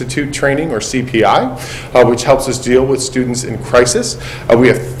Prevention Institute training, or CPI, which helps us deal with students in crisis. We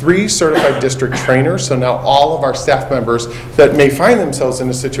have 3 certified district trainers, so now all of our staff members that may find themselves in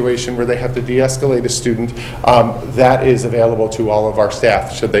a situation where they have to de-escalate a student, that is available to all of our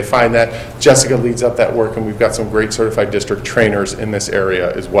staff should they find that. Jessica leads up that work, and we've got some great certified district trainers in this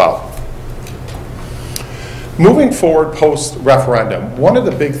area as well. Moving forward post-referendum, one of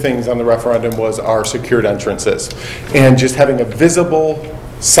the big things on the referendum was our secured entrances and just having a visible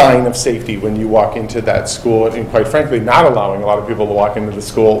sign of safety when you walk into that school, and quite frankly not allowing a lot of people to walk into the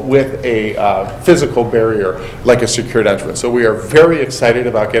school with a physical barrier like a secured entrance. So we are very excited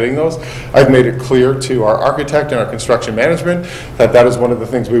about getting those. I've made it clear to our architect and our construction management that that is one of the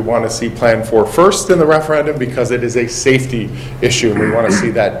things we want to see planned for first in the referendum, because it is a safety issue and we want to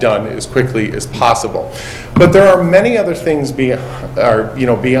see that done as quickly as possible. But there are many other things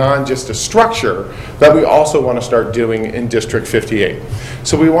beyond just a structure that we also want to start doing in District 58.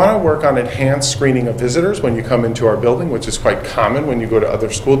 So we want to work on enhanced screening of visitors when you come into our building, which is quite common when you go to other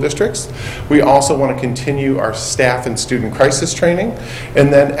school districts. We also want to continue our staff and student crisis training,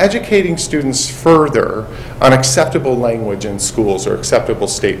 and then educating students further on acceptable language in schools or acceptable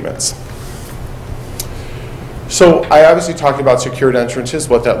statements. So I obviously talked about secured entrances,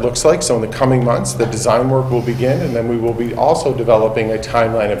 what that looks like. So in the coming months, the design work will begin, and then we will be also developing a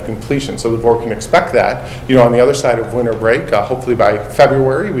timeline of completion. So the board can expect that, on the other side of winter break. Hopefully by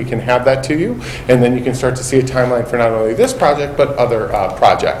February, we can have that to you, and then you can start to see a timeline for not only this project, but other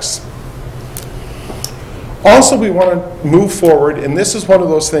projects. Also, we want to move forward, and this is one of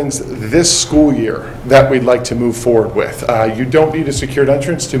those things this school year that we'd like to move forward with. You don't need a secured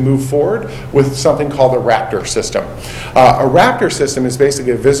entrance to move forward with something called a Raptor system. A Raptor system is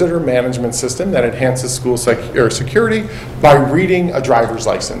basically a visitor management system that enhances school security by reading a driver's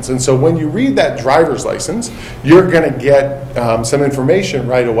license. And so when you read that driver's license, you're going to get some information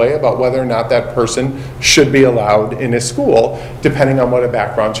right away about whether or not that person should be allowed in a school, depending on what a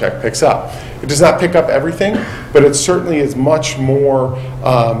background check picks up. It does not pick up everything, but it certainly is much more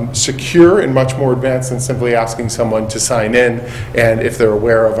secure and much more advanced than simply asking someone to sign in, and if they're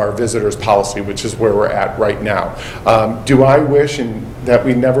aware of our visitors policy, which is where we're at right now. Do I wish that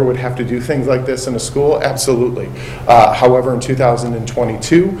we never would have to do things like this in a school? Absolutely. However, in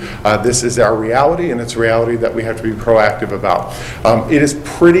 2022, this is our reality, and it's a reality that we have to be proactive about. It is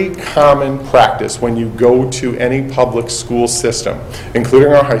pretty common practice when you go to any public school system,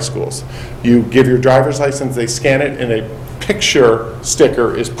 including our high schools. You give your driver's license, they scan it, and a picture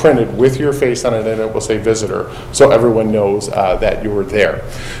sticker is printed with your face on it, and it will say visitor, so everyone knows that you were there.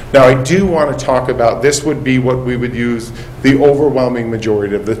 Now, I do want to talk about, this would be what we would use the overwhelming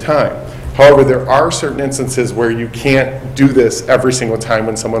majority of the time. However, there are certain instances where you can't do this every single time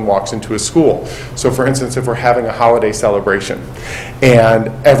when someone walks into a school. So for instance, if we're having a holiday celebration and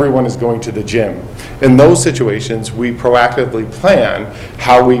everyone is going to the gym, in those situations, we proactively plan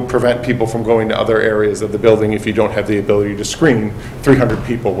how we prevent people from going to other areas of the building if you don't have the ability to screen 300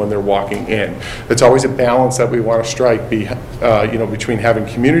 people when they're walking in. It's always a balance that we want to strike between having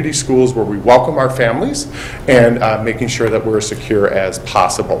community schools where we welcome our families and making sure that we're as secure as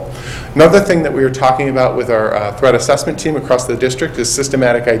possible. Another thing that we are talking about with our threat assessment team across the district is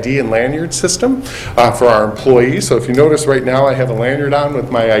systematic ID and lanyard system for our employees. So if you notice right now, I have a lanyard on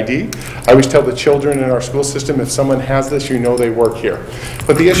with my ID. I always tell the children in our school system, if someone has this, you know they work here.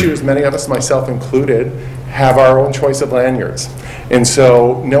 But the issue is many of us, myself included, have our own choice of lanyards. And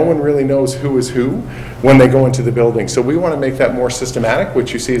so no one really knows who is who when they go into the building. So we want to make that more systematic,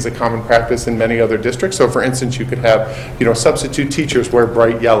 which you see is a common practice in many other districts. So for instance, you could have, substitute teachers wear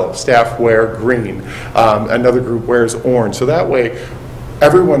bright yellow, staff wear green, another group wears orange. So that way,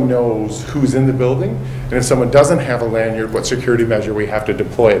 everyone knows who's in the building, and if someone doesn't have a lanyard, what security measure we have to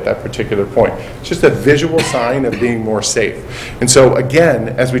deploy at that particular point. It's just a visual sign of being more safe. And so again,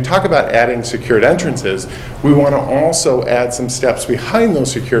 as we talk about adding secured entrances, we want to also add some steps behind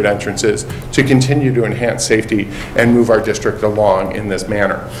those secured entrances to continue to enhance safety and move our district along in this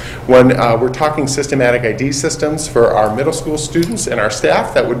manner. When we're talking systematic ID systems for our middle school students and our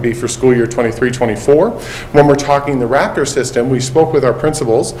staff, that would be for school year 23-24. When we're talking the Raptor system, we spoke with our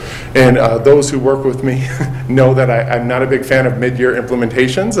principals, and those who work with me know that I'm not a big fan of mid-year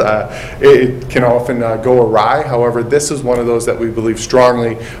implementations. It can often go awry. However, this is one of those that we believe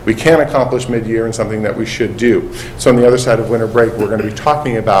strongly we can accomplish mid-year and something that we should do. So on the other side of winter break, we're going to be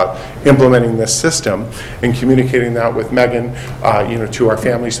talking about implementing this system and communicating that with Megan, to our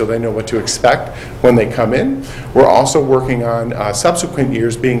families so they know what to expect when they come in. We're also working on subsequent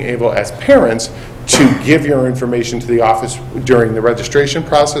years being able, as parents, to give your information to the office during the registration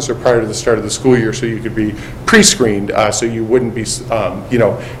process or prior to the start of the school year, so you could be pre-screened, so you wouldn't be,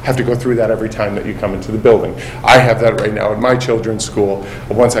 have to go through that every time that you come into the building. I have that right now at my children's school.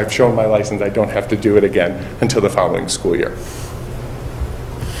 Once I've shown my license, I don't have to do it again until the following school year.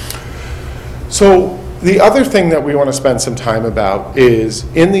 So The other thing that we want to spend some time about is,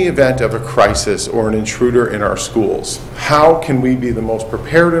 in the event of a crisis or an intruder in our schools, how can we be the most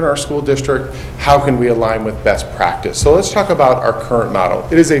prepared in our school district? How can we align with best practice? So let's talk about our current model.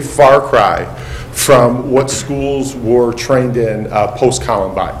 It is a far cry from what schools were trained in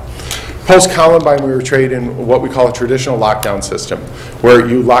post-Columbine. Post-Columbine, we were trained in what we call a traditional lockdown system, where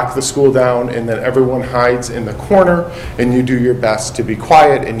you lock the school down and then everyone hides in the corner and you do your best to be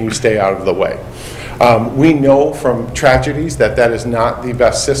quiet and you stay out of the way. We know from tragedies that that is not the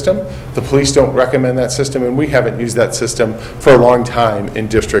best system. The police don't recommend that system, and we haven't used that system for a long time in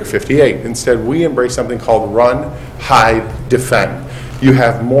District 58. Instead, we embrace something called run, hide, defend. You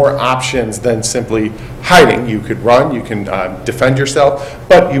have more options than simply hiding. You could run, you can defend yourself,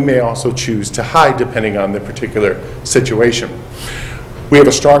 but you may also choose to hide depending on the particular situation. We have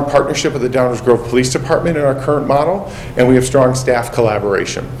a strong partnership with the Downers Grove Police Department in our current model, and we have strong staff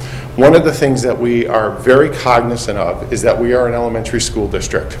collaboration. One of the things that we are very cognizant of is that we are an elementary school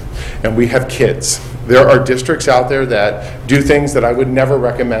district, and we have kids. There are districts out there that do things that I would never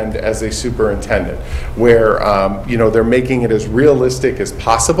recommend as a superintendent, where they're making it as realistic as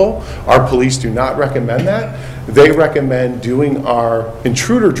possible. Our police do not recommend that. They recommend doing our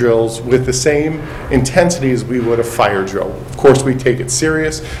intruder drills with the same intensity as we would a fire drill. Of course, we take it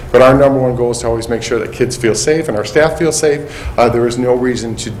serious, but our number one goal is to always make sure that kids feel safe and our staff feel safe. There is no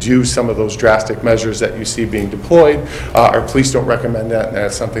reason to do some of those drastic measures that you see being deployed. Our police don't recommend that, and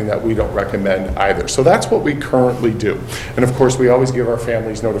that's something that we don't recommend either. So that's what we currently do. And of course, we always give our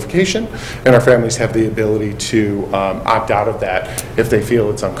families notification, and our families have the ability to opt out of that if they feel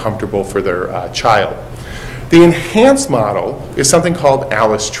it's uncomfortable for their child. The enhanced model is something called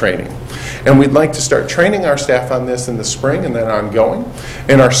ALICE training. And we'd like to start training our staff on this in the spring and then ongoing,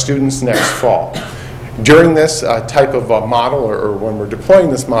 and our students next fall. During this type of model, or when we're deploying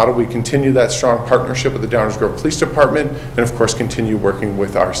this model, we continue that strong partnership with the Downers Grove Police Department, and of course continue working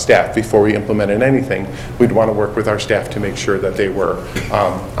with our staff. Before we implemented anything, we'd want to work with our staff to make sure that they were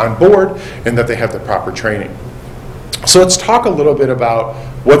on board and that they have the proper training. So let's talk a little bit about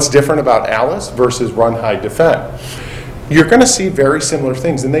what's different about ALICE versus Run, Hide, Defend. You're going to see very similar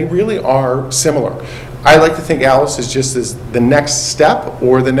things, and they really are similar. I like to think ALICE is just as the next step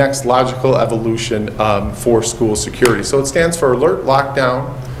or the next logical evolution for school security. So it stands for Alert,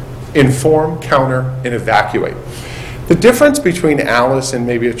 Lockdown, Inform, Counter, and Evacuate. The difference between ALICE and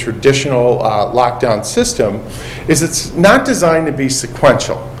maybe a traditional lockdown system is it's not designed to be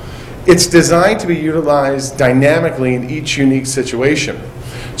sequential. It's designed to be utilized dynamically in each unique situation.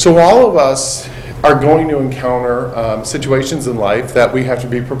 So all of us are going to encounter situations in life that we have to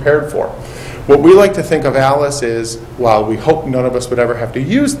be prepared for. What we like to think of ALICE is, while we hope none of us would ever have to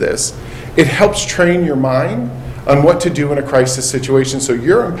use this, it helps train your mind on what to do in a crisis situation, so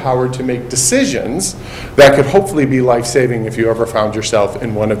you're empowered to make decisions that could hopefully be life-saving if you ever found yourself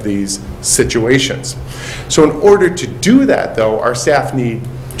in one of these situations. So in order to do that, though, our staff need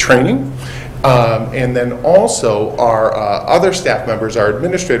training, and then also our other staff members, our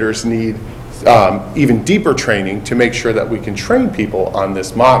administrators, need even deeper training to make sure that we can train people on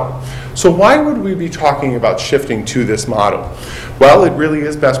this model. So why would we be talking about shifting to this model? Well, it really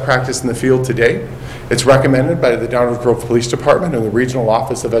is best practice in the field today. It's recommended by the Downers Grove Police Department and the Regional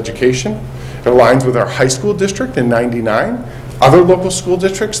Office of Education. It aligns with our high school district in 99. Other local school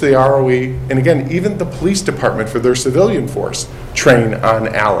districts, the ROE, and again, even the police department for their civilian force train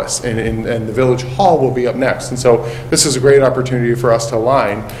on ALICE, and the Village Hall will be up next. And so this is a great opportunity for us to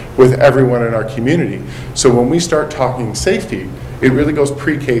align with everyone in our community. So when we start talking safety, it really goes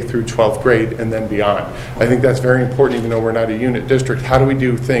pre-K through 12th grade and then beyond. I think that's very important, even though we're not a unit district. How do we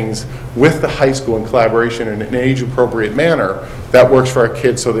do things with the high school in collaboration in an age-appropriate manner that works for our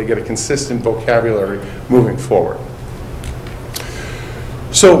kids so they get a consistent vocabulary moving forward?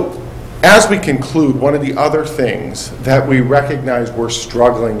 So as we conclude, one of the other things that we recognize we're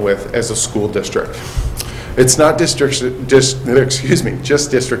struggling with as a school district, it's not just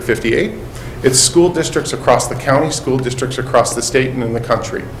District 58, it's school districts across the county, school districts across the state and in the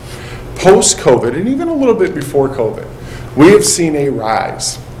country. Post-COVID, and even a little bit before COVID, we have seen a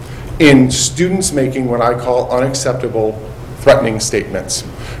rise in students making what I call unacceptable threatening statements,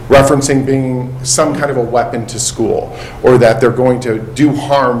 referencing being some kind of a weapon to school, or that they're going to do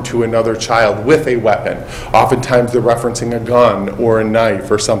harm to another child with a weapon. Oftentimes they're referencing a gun or a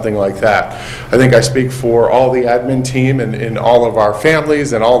knife or something like that. I think I speak for all the admin team and all of our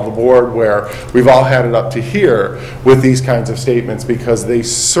families and all of the board where we've all had it up to here with these kinds of statements, because they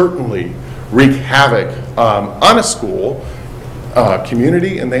certainly wreak havoc on a school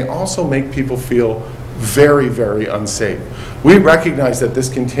community, and they also make people feel very, very unsafe. We recognize that this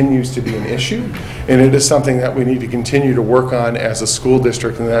continues to be an issue, and it is something that we need to continue to work on as a school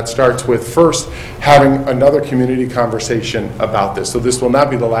district, and that starts with first having another community conversation about this. So this will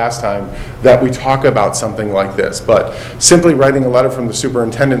not be the last time that we talk about something like this, but simply writing a letter from the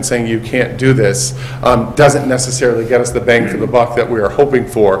superintendent saying you can't do this doesn't necessarily get us the bang for the buck that we are hoping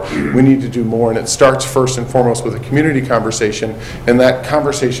for. We need to do more, and it starts first and foremost with a community conversation, and that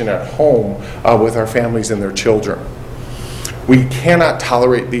conversation at home with our families and their children. We cannot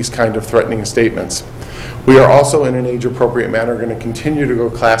tolerate these kind of threatening statements. We are also, in an age-appropriate manner, going to continue to go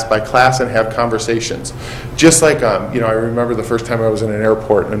class by class and have conversations. Just like, I remember the first time I was in an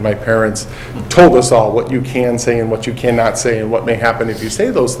airport and my parents told us all what you can say and what you cannot say and what may happen if you say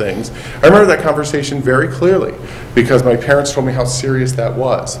those things. I remember that conversation very clearly because my parents told me how serious that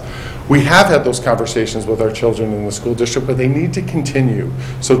was. We have had those conversations with our children in the school district, but they need to continue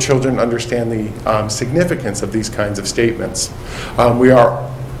so children understand the significance of these kinds of statements. We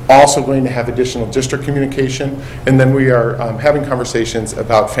are also going to have additional district communication, and then we are having conversations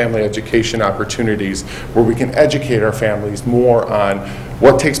about family education opportunities where we can educate our families more on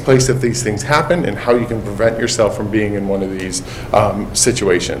what takes place if these things happen and how you can prevent yourself from being in one of these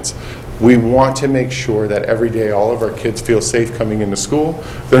situations. We want to make sure that every day all of our kids feel safe coming into school.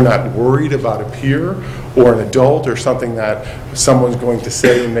 They're not worried about a peer or an adult or something that someone's going to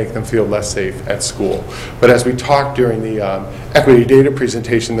say and make them feel less safe at school. But as we talked during the equity data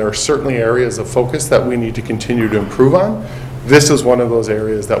presentation, there are certainly areas of focus that we need to continue to improve on. This is one of those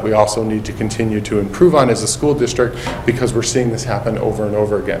areas that we also need to continue to improve on as a school district because we're seeing this happen over and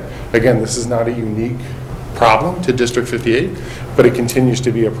over again. Again, this is not a unique problem to District 58, but it continues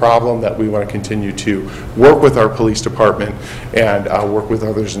to be a problem that we want to continue to work with our police department and work with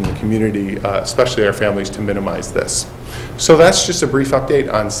others in the community, especially our families, to minimize this. So that's just a brief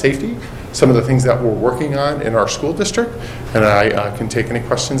update on safety, some of the things that we're working on in our school district, and I can take any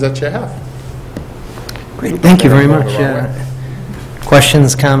questions that you have. Great, thank you very much.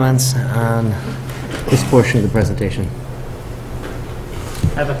 Questions, comments on this portion of the presentation?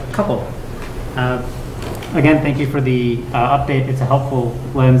 I have a couple. Again, thank you for the update. It's a helpful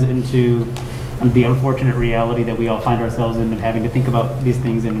lens into the unfortunate reality that we all find ourselves in and having to think about these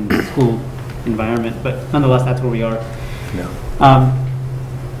things in the school environment. But nonetheless, that's where we are. Yeah.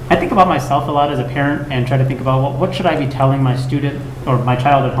 I think about myself a lot as a parent and try to think about, well, what should I be telling my student or my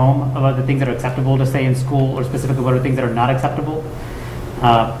child at home about the things that are acceptable to say in school, or specifically what are things that are not acceptable.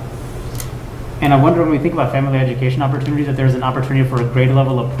 And I wonder, when we think about family education opportunities, that there's an opportunity for a grade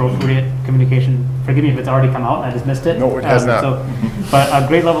level appropriate communication. Forgive me if it's already come out and I just missed it. No, it has not. But a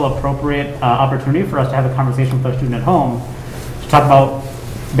grade level appropriate opportunity for us to have a conversation with our student at home to talk about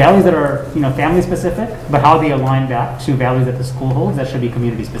values that are, family specific, but how they align back to values that the school holds that should be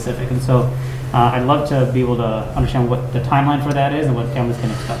community specific. And so I'd love to be able to understand what the timeline for that is and what families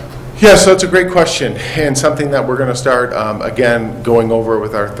can expect. Yeah, so it's a great question, and something that we're going to start, again, going over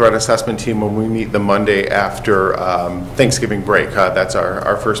with our threat assessment team when we meet the Monday after Thanksgiving break. That's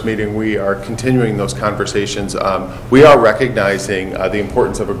our first meeting. We are continuing those conversations. We are recognizing the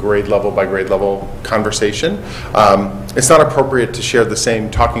importance of a grade level by grade level conversation. It's not appropriate to share the same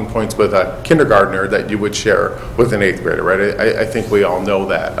talking points with a kindergartner that you would share with an 8th grader, right? I think we all know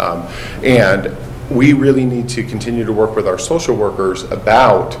that. And we really need to continue to work with our social workers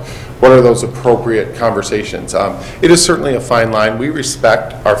about what are those appropriate conversations. It is certainly a fine line. We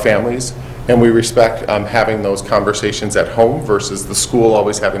respect our families, and we respect having those conversations at home versus the school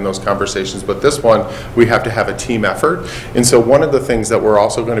always having those conversations. But this one, we have to have a team effort. And so one of the things that we're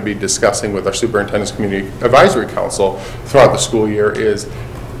also going to be discussing with our Superintendent's Community Advisory Council throughout the school year is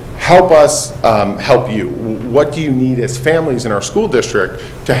help us help you. What do you need as families in our school district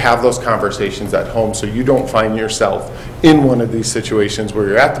to have those conversations at home so you don't find yourself in one of these situations where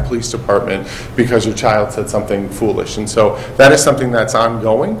you're at the police department because your child said something foolish. And so that is something that's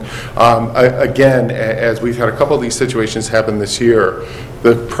ongoing. Again, as we've had a couple of these situations happen this year,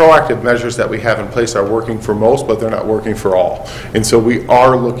 the proactive measures that we have in place are working for most, but they're not working for all. And so we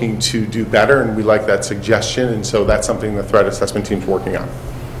are looking to do better, and we like that suggestion, and so that's something the threat assessment team's working on.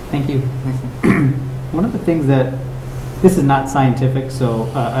 Thank you. One of the things that, this is not scientific, so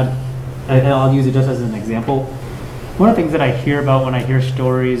I'll use it just as an example. One of the things that I hear about when I hear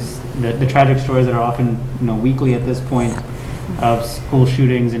stories, the tragic stories that are often weekly at this point of school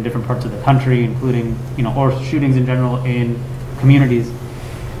shootings in different parts of the country, including or shootings in general in communities,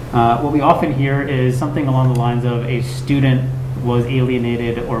 what we often hear is something along the lines of a student was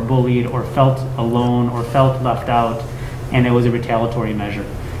alienated or bullied or felt alone or felt left out, and it was a retaliatory measure.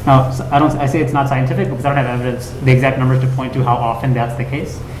 Now, I say it's not scientific because I don't have evidence, the exact numbers to point to how often that's the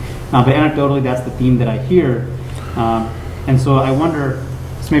case. But anecdotally, that's the theme that I hear. And so I wonder,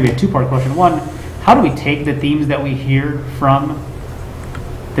 it's maybe a two-part question. One, how do we take the themes that we hear from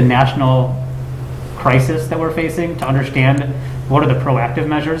the national crisis that we're facing to understand what are the proactive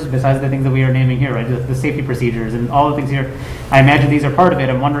measures besides the things that we are naming here, right? The safety procedures and all the things here. I imagine these are part of it.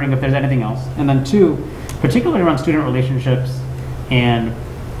 I'm wondering if there's anything else. And then two, particularly around student relationships and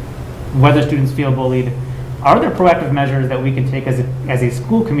whether students feel bullied, are there proactive measures that we can take as a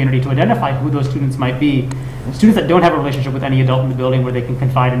school community to identify who those students might be? Students that don't have a relationship with any adult in the building where they can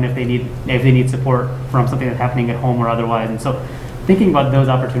confide in if they need support from something that's happening at home or otherwise. And so thinking about those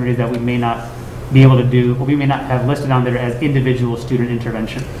opportunities that we may not be able to do, or we may not have listed on there as individual student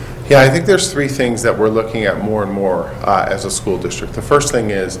intervention. Yeah, I think there's three things that we're looking at more and more as a school district. The first thing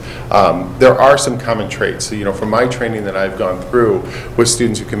is there are some common traits. So, from my training that I've gone through with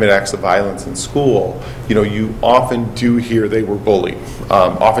students who commit acts of violence in school, you often do hear they were bullied.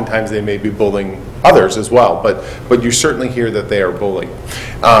 Oftentimes they may be bullying others as well, but you certainly hear that they are bullying.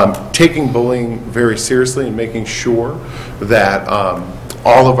 Taking bullying very seriously and making sure that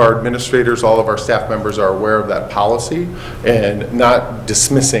all of our administrators, all of our staff members are aware of that policy and not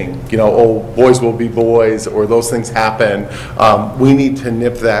dismissing, oh, boys will be boys or those things happen. We need to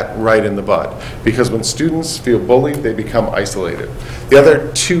nip that right in the bud, because when students feel bullied, they become isolated. The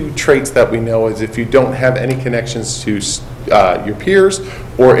other two traits that we know is if you don't have any connections to your peers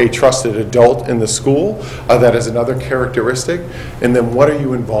or a trusted adult in the school, that is another characteristic. And then what are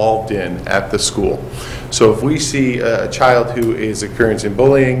you involved in at the school? So if we see a child who is experiencing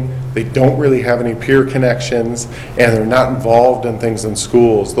bullying, they don't really have any peer connections, and they're not involved in things in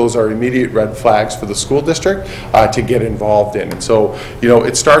schools, those are immediate red flags for the school district to get involved in. And so,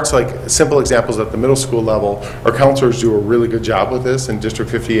 it starts like simple examples at the middle school level. Our counselors do a really good job with this in District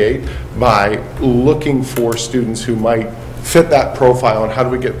 58 by looking for students who might fit that profile, and how do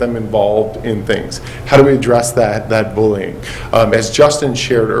we get them involved in things? How do we address that bullying? As Justin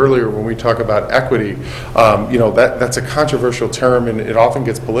shared earlier, when we talk about equity, that's a controversial term and it often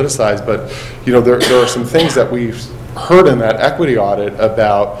gets politicized, but there are some things that we've heard in that equity audit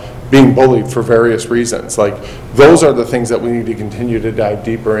about being bullied for various reasons. Like, those are the things that we need to continue to dive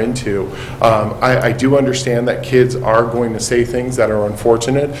deeper into. I do understand that kids are going to say things that are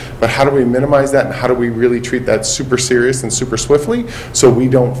unfortunate, but how do we minimize that, and how do we really treat that super serious and super swiftly so we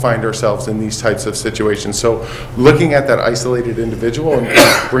don't find ourselves in these types of situations? So looking at that isolated individual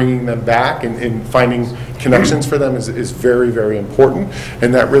and bringing them back and finding connections for them is very, very important.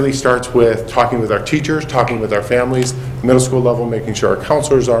 And that really starts with talking with our teachers, talking with our families, middle school level, making sure our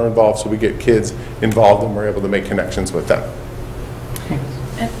counselors are involved so we get kids involved and we're able to make connections with them.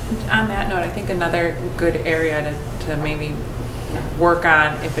 And on that note, I think another good area to maybe work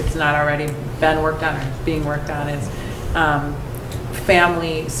on, if it's not already been worked on or being worked on, is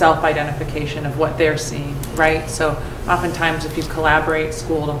family self-identification of what they're seeing, right? So oftentimes if you collaborate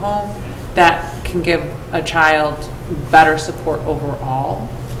school to home, that can give a child better support overall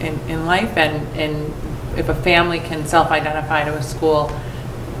in life, and if a family can self-identify to a school,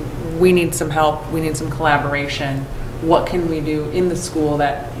 we need some help, we need some collaboration. What can we do in the school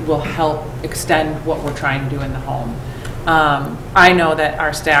that will help extend what we're trying to do in the home? I know that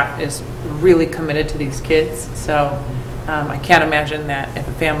our staff is really committed to these kids, so I can't imagine that if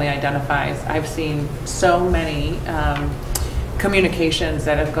a family identifies. I've seen so many communications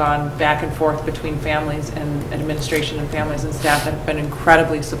that have gone back and forth between families and administration and families and staff that have been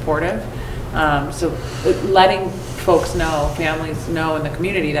incredibly supportive. So letting folks know, families know in the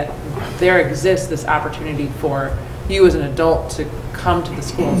community, that there exists this opportunity for you as an adult to come to the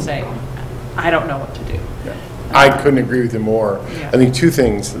school and say, I don't know what to do. Yeah. I couldn't agree with you more. Yeah. I think two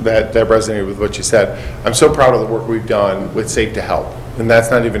things that resonated with what you said. I'm so proud of the work we've done with Safe to Help. And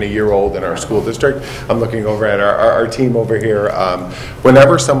that's not even a year old in our school district. I'm looking over at our team over here.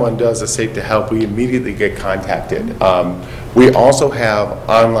 Whenever someone does a Safe to Help, we immediately get contacted. We also have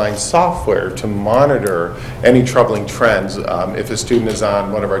online software to monitor any troubling trends if a student is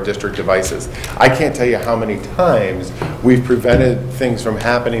on one of our district devices. I can't tell you how many times we've prevented things from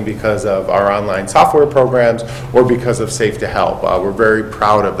happening because of our online software programs or because of Safe to Help. We're very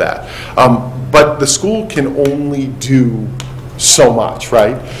proud of that. But the school can only do so much,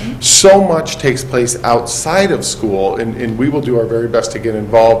 right? So much takes place outside of school, and we will do our very best to get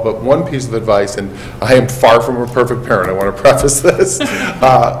involved. But one piece of advice, and I am far from a perfect parent, I want to preface this,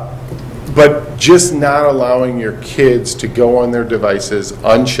 but just not allowing your kids to go on their devices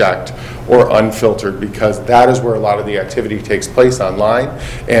unchecked or unfiltered, because that is where a lot of the activity takes place online.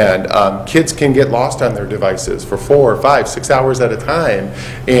 And kids can get lost on their devices for 4, 5, 6 hours at a time,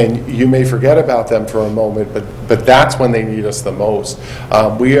 and you may forget about them for a moment, but that's when they need us the most.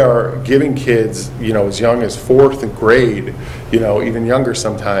 We are giving kids, as young as 4th grade, even younger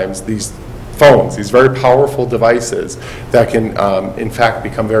sometimes, these phones, these very powerful devices that can, in fact,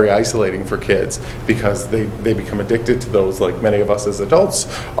 become very isolating for kids, because they become addicted to those, like many of us as adults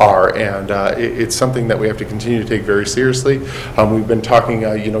are, and it's something that we have to continue to take very seriously. We've been talking,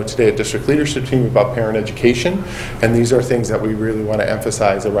 today at District Leadership Team about parent education, and these are things that we really want to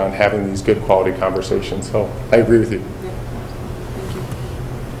emphasize around having these good quality conversations. So I agree with you.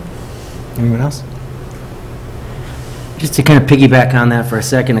 Anyone else? Just to kind of piggyback on that for a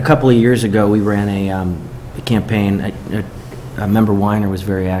second, a couple of years ago, we ran a campaign. Member Weiner was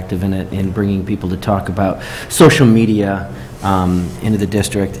very active in it, in bringing people to talk about social media into the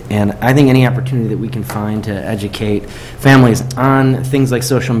district. And I think any opportunity that we can find to educate families on things like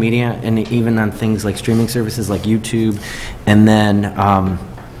social media, and even on things like streaming services like YouTube, and then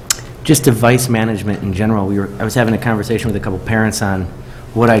just device management in general. I was having a conversation with a couple parents on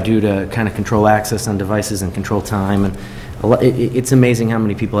what I do to kind of control access on devices and control time, and it's amazing how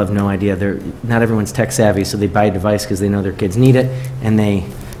many people have no idea. Not everyone's tech savvy, so they buy a device because they know their kids need it, and they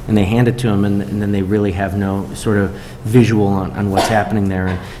hand it to them, and then they really have no sort of visual on what's happening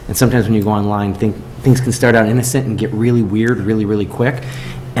there. And sometimes when you go online, things can start out innocent and get really weird really, really quick.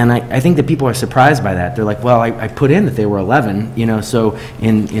 And I think that people are surprised by that. They're like, well, I put in that they were 11, so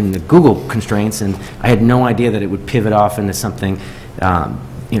in the Google constraints, and I had no idea that it would pivot off into something.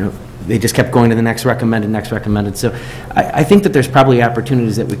 They just kept going to the next recommended. So I think that there's probably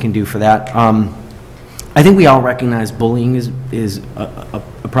opportunities that we can do for that. I think we all recognize bullying is a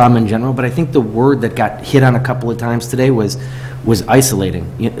problem in general, but I think the word that got hit on a couple of times today was isolating.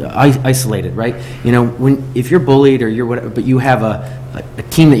 Isolated, right? If you're bullied or you're whatever, but you have a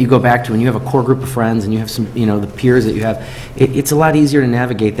team that you go back to, and you have a core group of friends, and you have some, the peers that you have, it's a lot easier to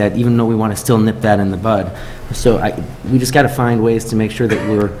navigate that, even though we want to still nip that in the bud. So we just got to find ways to make sure that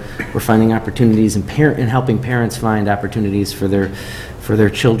we're finding opportunities and helping parents find opportunities for their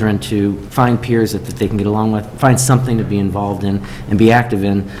children to find peers that they can get along with, find something to be involved in and be active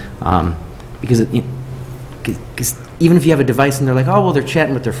in, because even if you have a device and they're like, oh, well, they're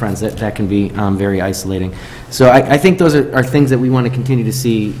chatting with their friends, that can be very isolating. So I think those are things that we want to continue to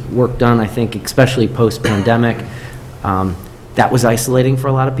see work done. I think especially post-pandemic, that was isolating for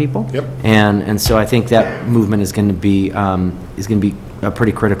a lot of people. Yep. And so I think that movement is going to be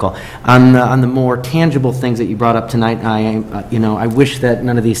pretty critical. On the more tangible things that you brought up tonight, I wish that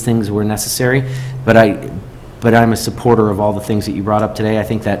none of these things were necessary, but I'm a supporter of all the things that you brought up today. I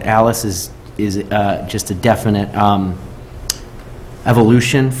think that Alice is just a definite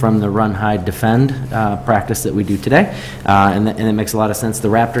evolution from the run, hide, defend practice that we do today, and it makes a lot of sense. The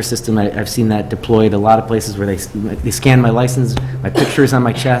Raptor system, I've seen that deployed a lot of places where they scan my license, my picture is on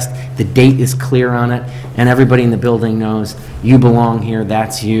my chest, the date is clear on it, and everybody in the building knows you belong here,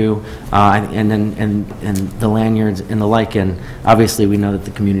 that's you, and the lanyards and the like. And obviously we know that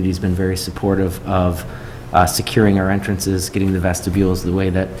the community's been very supportive of securing our entrances, getting the vestibules the way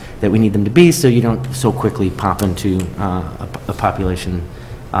that we need them to be, so you don't so quickly pop into a population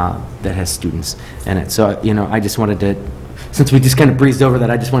that has students in it. So, I just wanted to, since we just kind of breezed over that,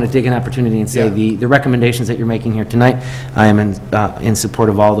 I just want to take an opportunity and say the recommendations that you're making here tonight, I am in support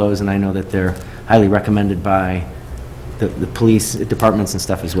of all those, and I know that they're highly recommended by the police departments and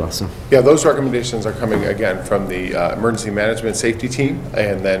stuff as well. So yeah, those recommendations are coming again from the emergency management safety team,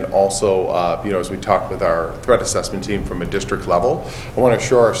 and then also as we talk with our threat assessment team from a district level. I want to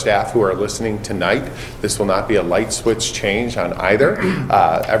assure our staff who are listening tonight, this will not be a light switch change on either.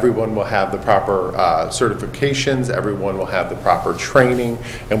 Everyone will have the proper certifications, everyone will have the proper training,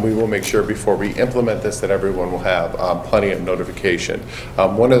 and we will make sure before we implement this that everyone will have plenty of notification.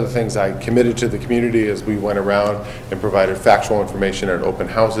 One of the things I committed to the community as we went around and provided factual information at open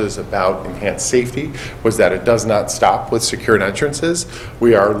houses about enhanced safety was that it does not stop with secured entrances.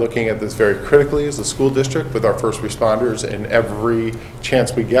 We are looking at this very critically as a school district with our first responders, and every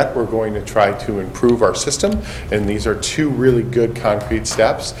chance we get we're going to try to improve our system, and these are two really good concrete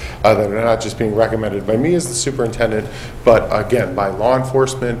steps that are not just being recommended by me as the superintendent, but again by law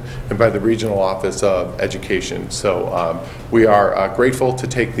enforcement and by the regional office of education. So we are grateful to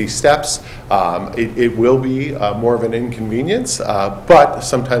take these steps. It will be more of an inconvenience, but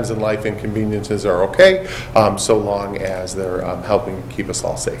sometimes in life inconveniences are okay, so long as they're helping keep us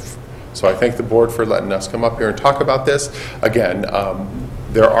all safe. So I thank the board for letting us come up here and talk about this. Again,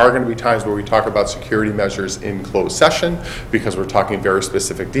 There are going to be times where we talk about security measures in closed session because we're talking very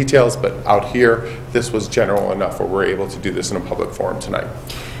specific details, but out here, this was general enough where we're able to do this in a public forum tonight.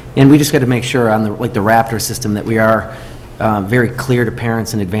 And we just got to make sure on the, like the Raptor system, that we are very clear to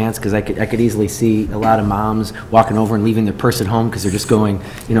parents in advance, because I could easily see a lot of moms walking over and leaving their purse at home because they're just going,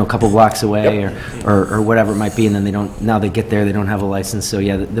 you know, a couple blocks away, or whatever it might be, and then they don't, now they get there, they don't have a license. So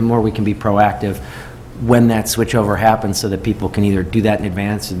yeah, the more we can be proactive when that switchover happens, so that people can either do that in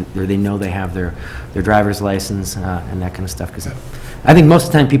advance, or they know they have their driver's license and that kind of stuff. Because I think most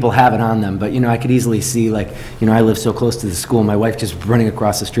of the time people have it on them, but, you know, I could easily see, like, you know, I live so close to the school, my wife just running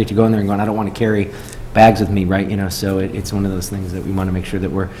across the street to go in there and going, I don't want to carry bags with me, right? You know, so it's one of those things that we want to make sure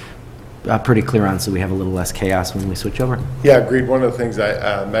that we're pretty clear on, so we have a little less chaos when we switch over. Yeah, agreed. One of the things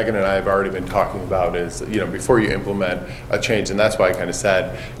Megan and I have already been talking about is, you know, before you implement a change, and that's why I kind of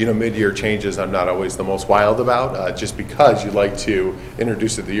said, you know, mid-year changes I'm not always the most wild about, just because you like to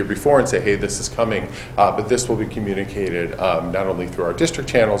introduce it the year before and say, hey, this is coming, but this will be communicated not only through our district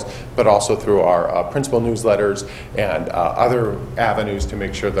channels, but also through our principal newsletters and other avenues to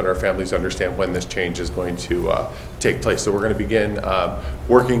make sure that our families understand when this change is going to take place. So we're going to begin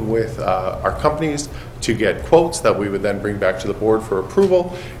working with our companies to get quotes that we would then bring back to the board for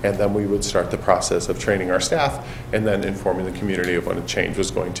approval, and then we would start the process of training our staff and then informing the community of when a change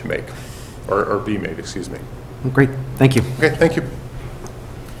was going to make, or be made, excuse me. Great, thank you. Okay, thank you.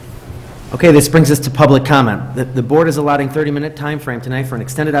 Okay, this brings us to public comment. The board is allotting 30-minute time frame tonight for an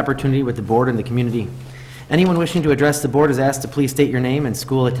extended opportunity with the board and the community. Anyone wishing to address the board is asked to please state your name and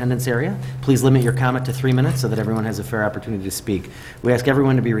school attendance area. Please limit your comment to 3 minutes so that everyone has a fair opportunity to speak. We ask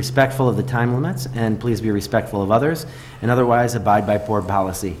everyone to be respectful of the time limits, and please be respectful of others, and otherwise abide by board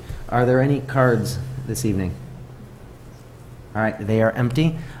policy. Are there any cards this evening? All right, they are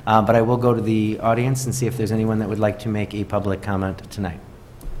empty, but I will go to the audience and see if there's anyone that would like to make a public comment tonight.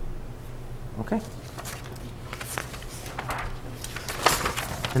 Okay.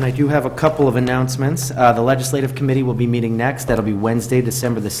 And I do have a couple of announcements. The Legislative Committee will be meeting next. That'll be Wednesday,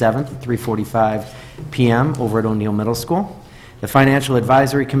 December the 7th, at 3:45 p.m. over at O'Neill Middle School. The Financial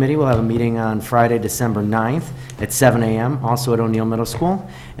Advisory Committee will have a meeting on Friday, December 9th at 7 a.m., also at O'Neill Middle School.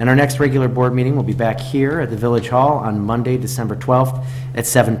 And our next regular board meeting will be back here at the Village Hall on Monday, December 12th at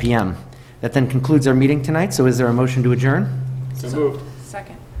 7 p.m. That then concludes our meeting tonight, so is there a motion to adjourn? So moved.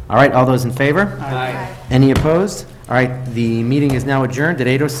 Second. All right, all those in favor? Aye. Any opposed? All right, the meeting is now adjourned at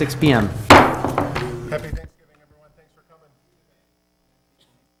 8:06 p.m.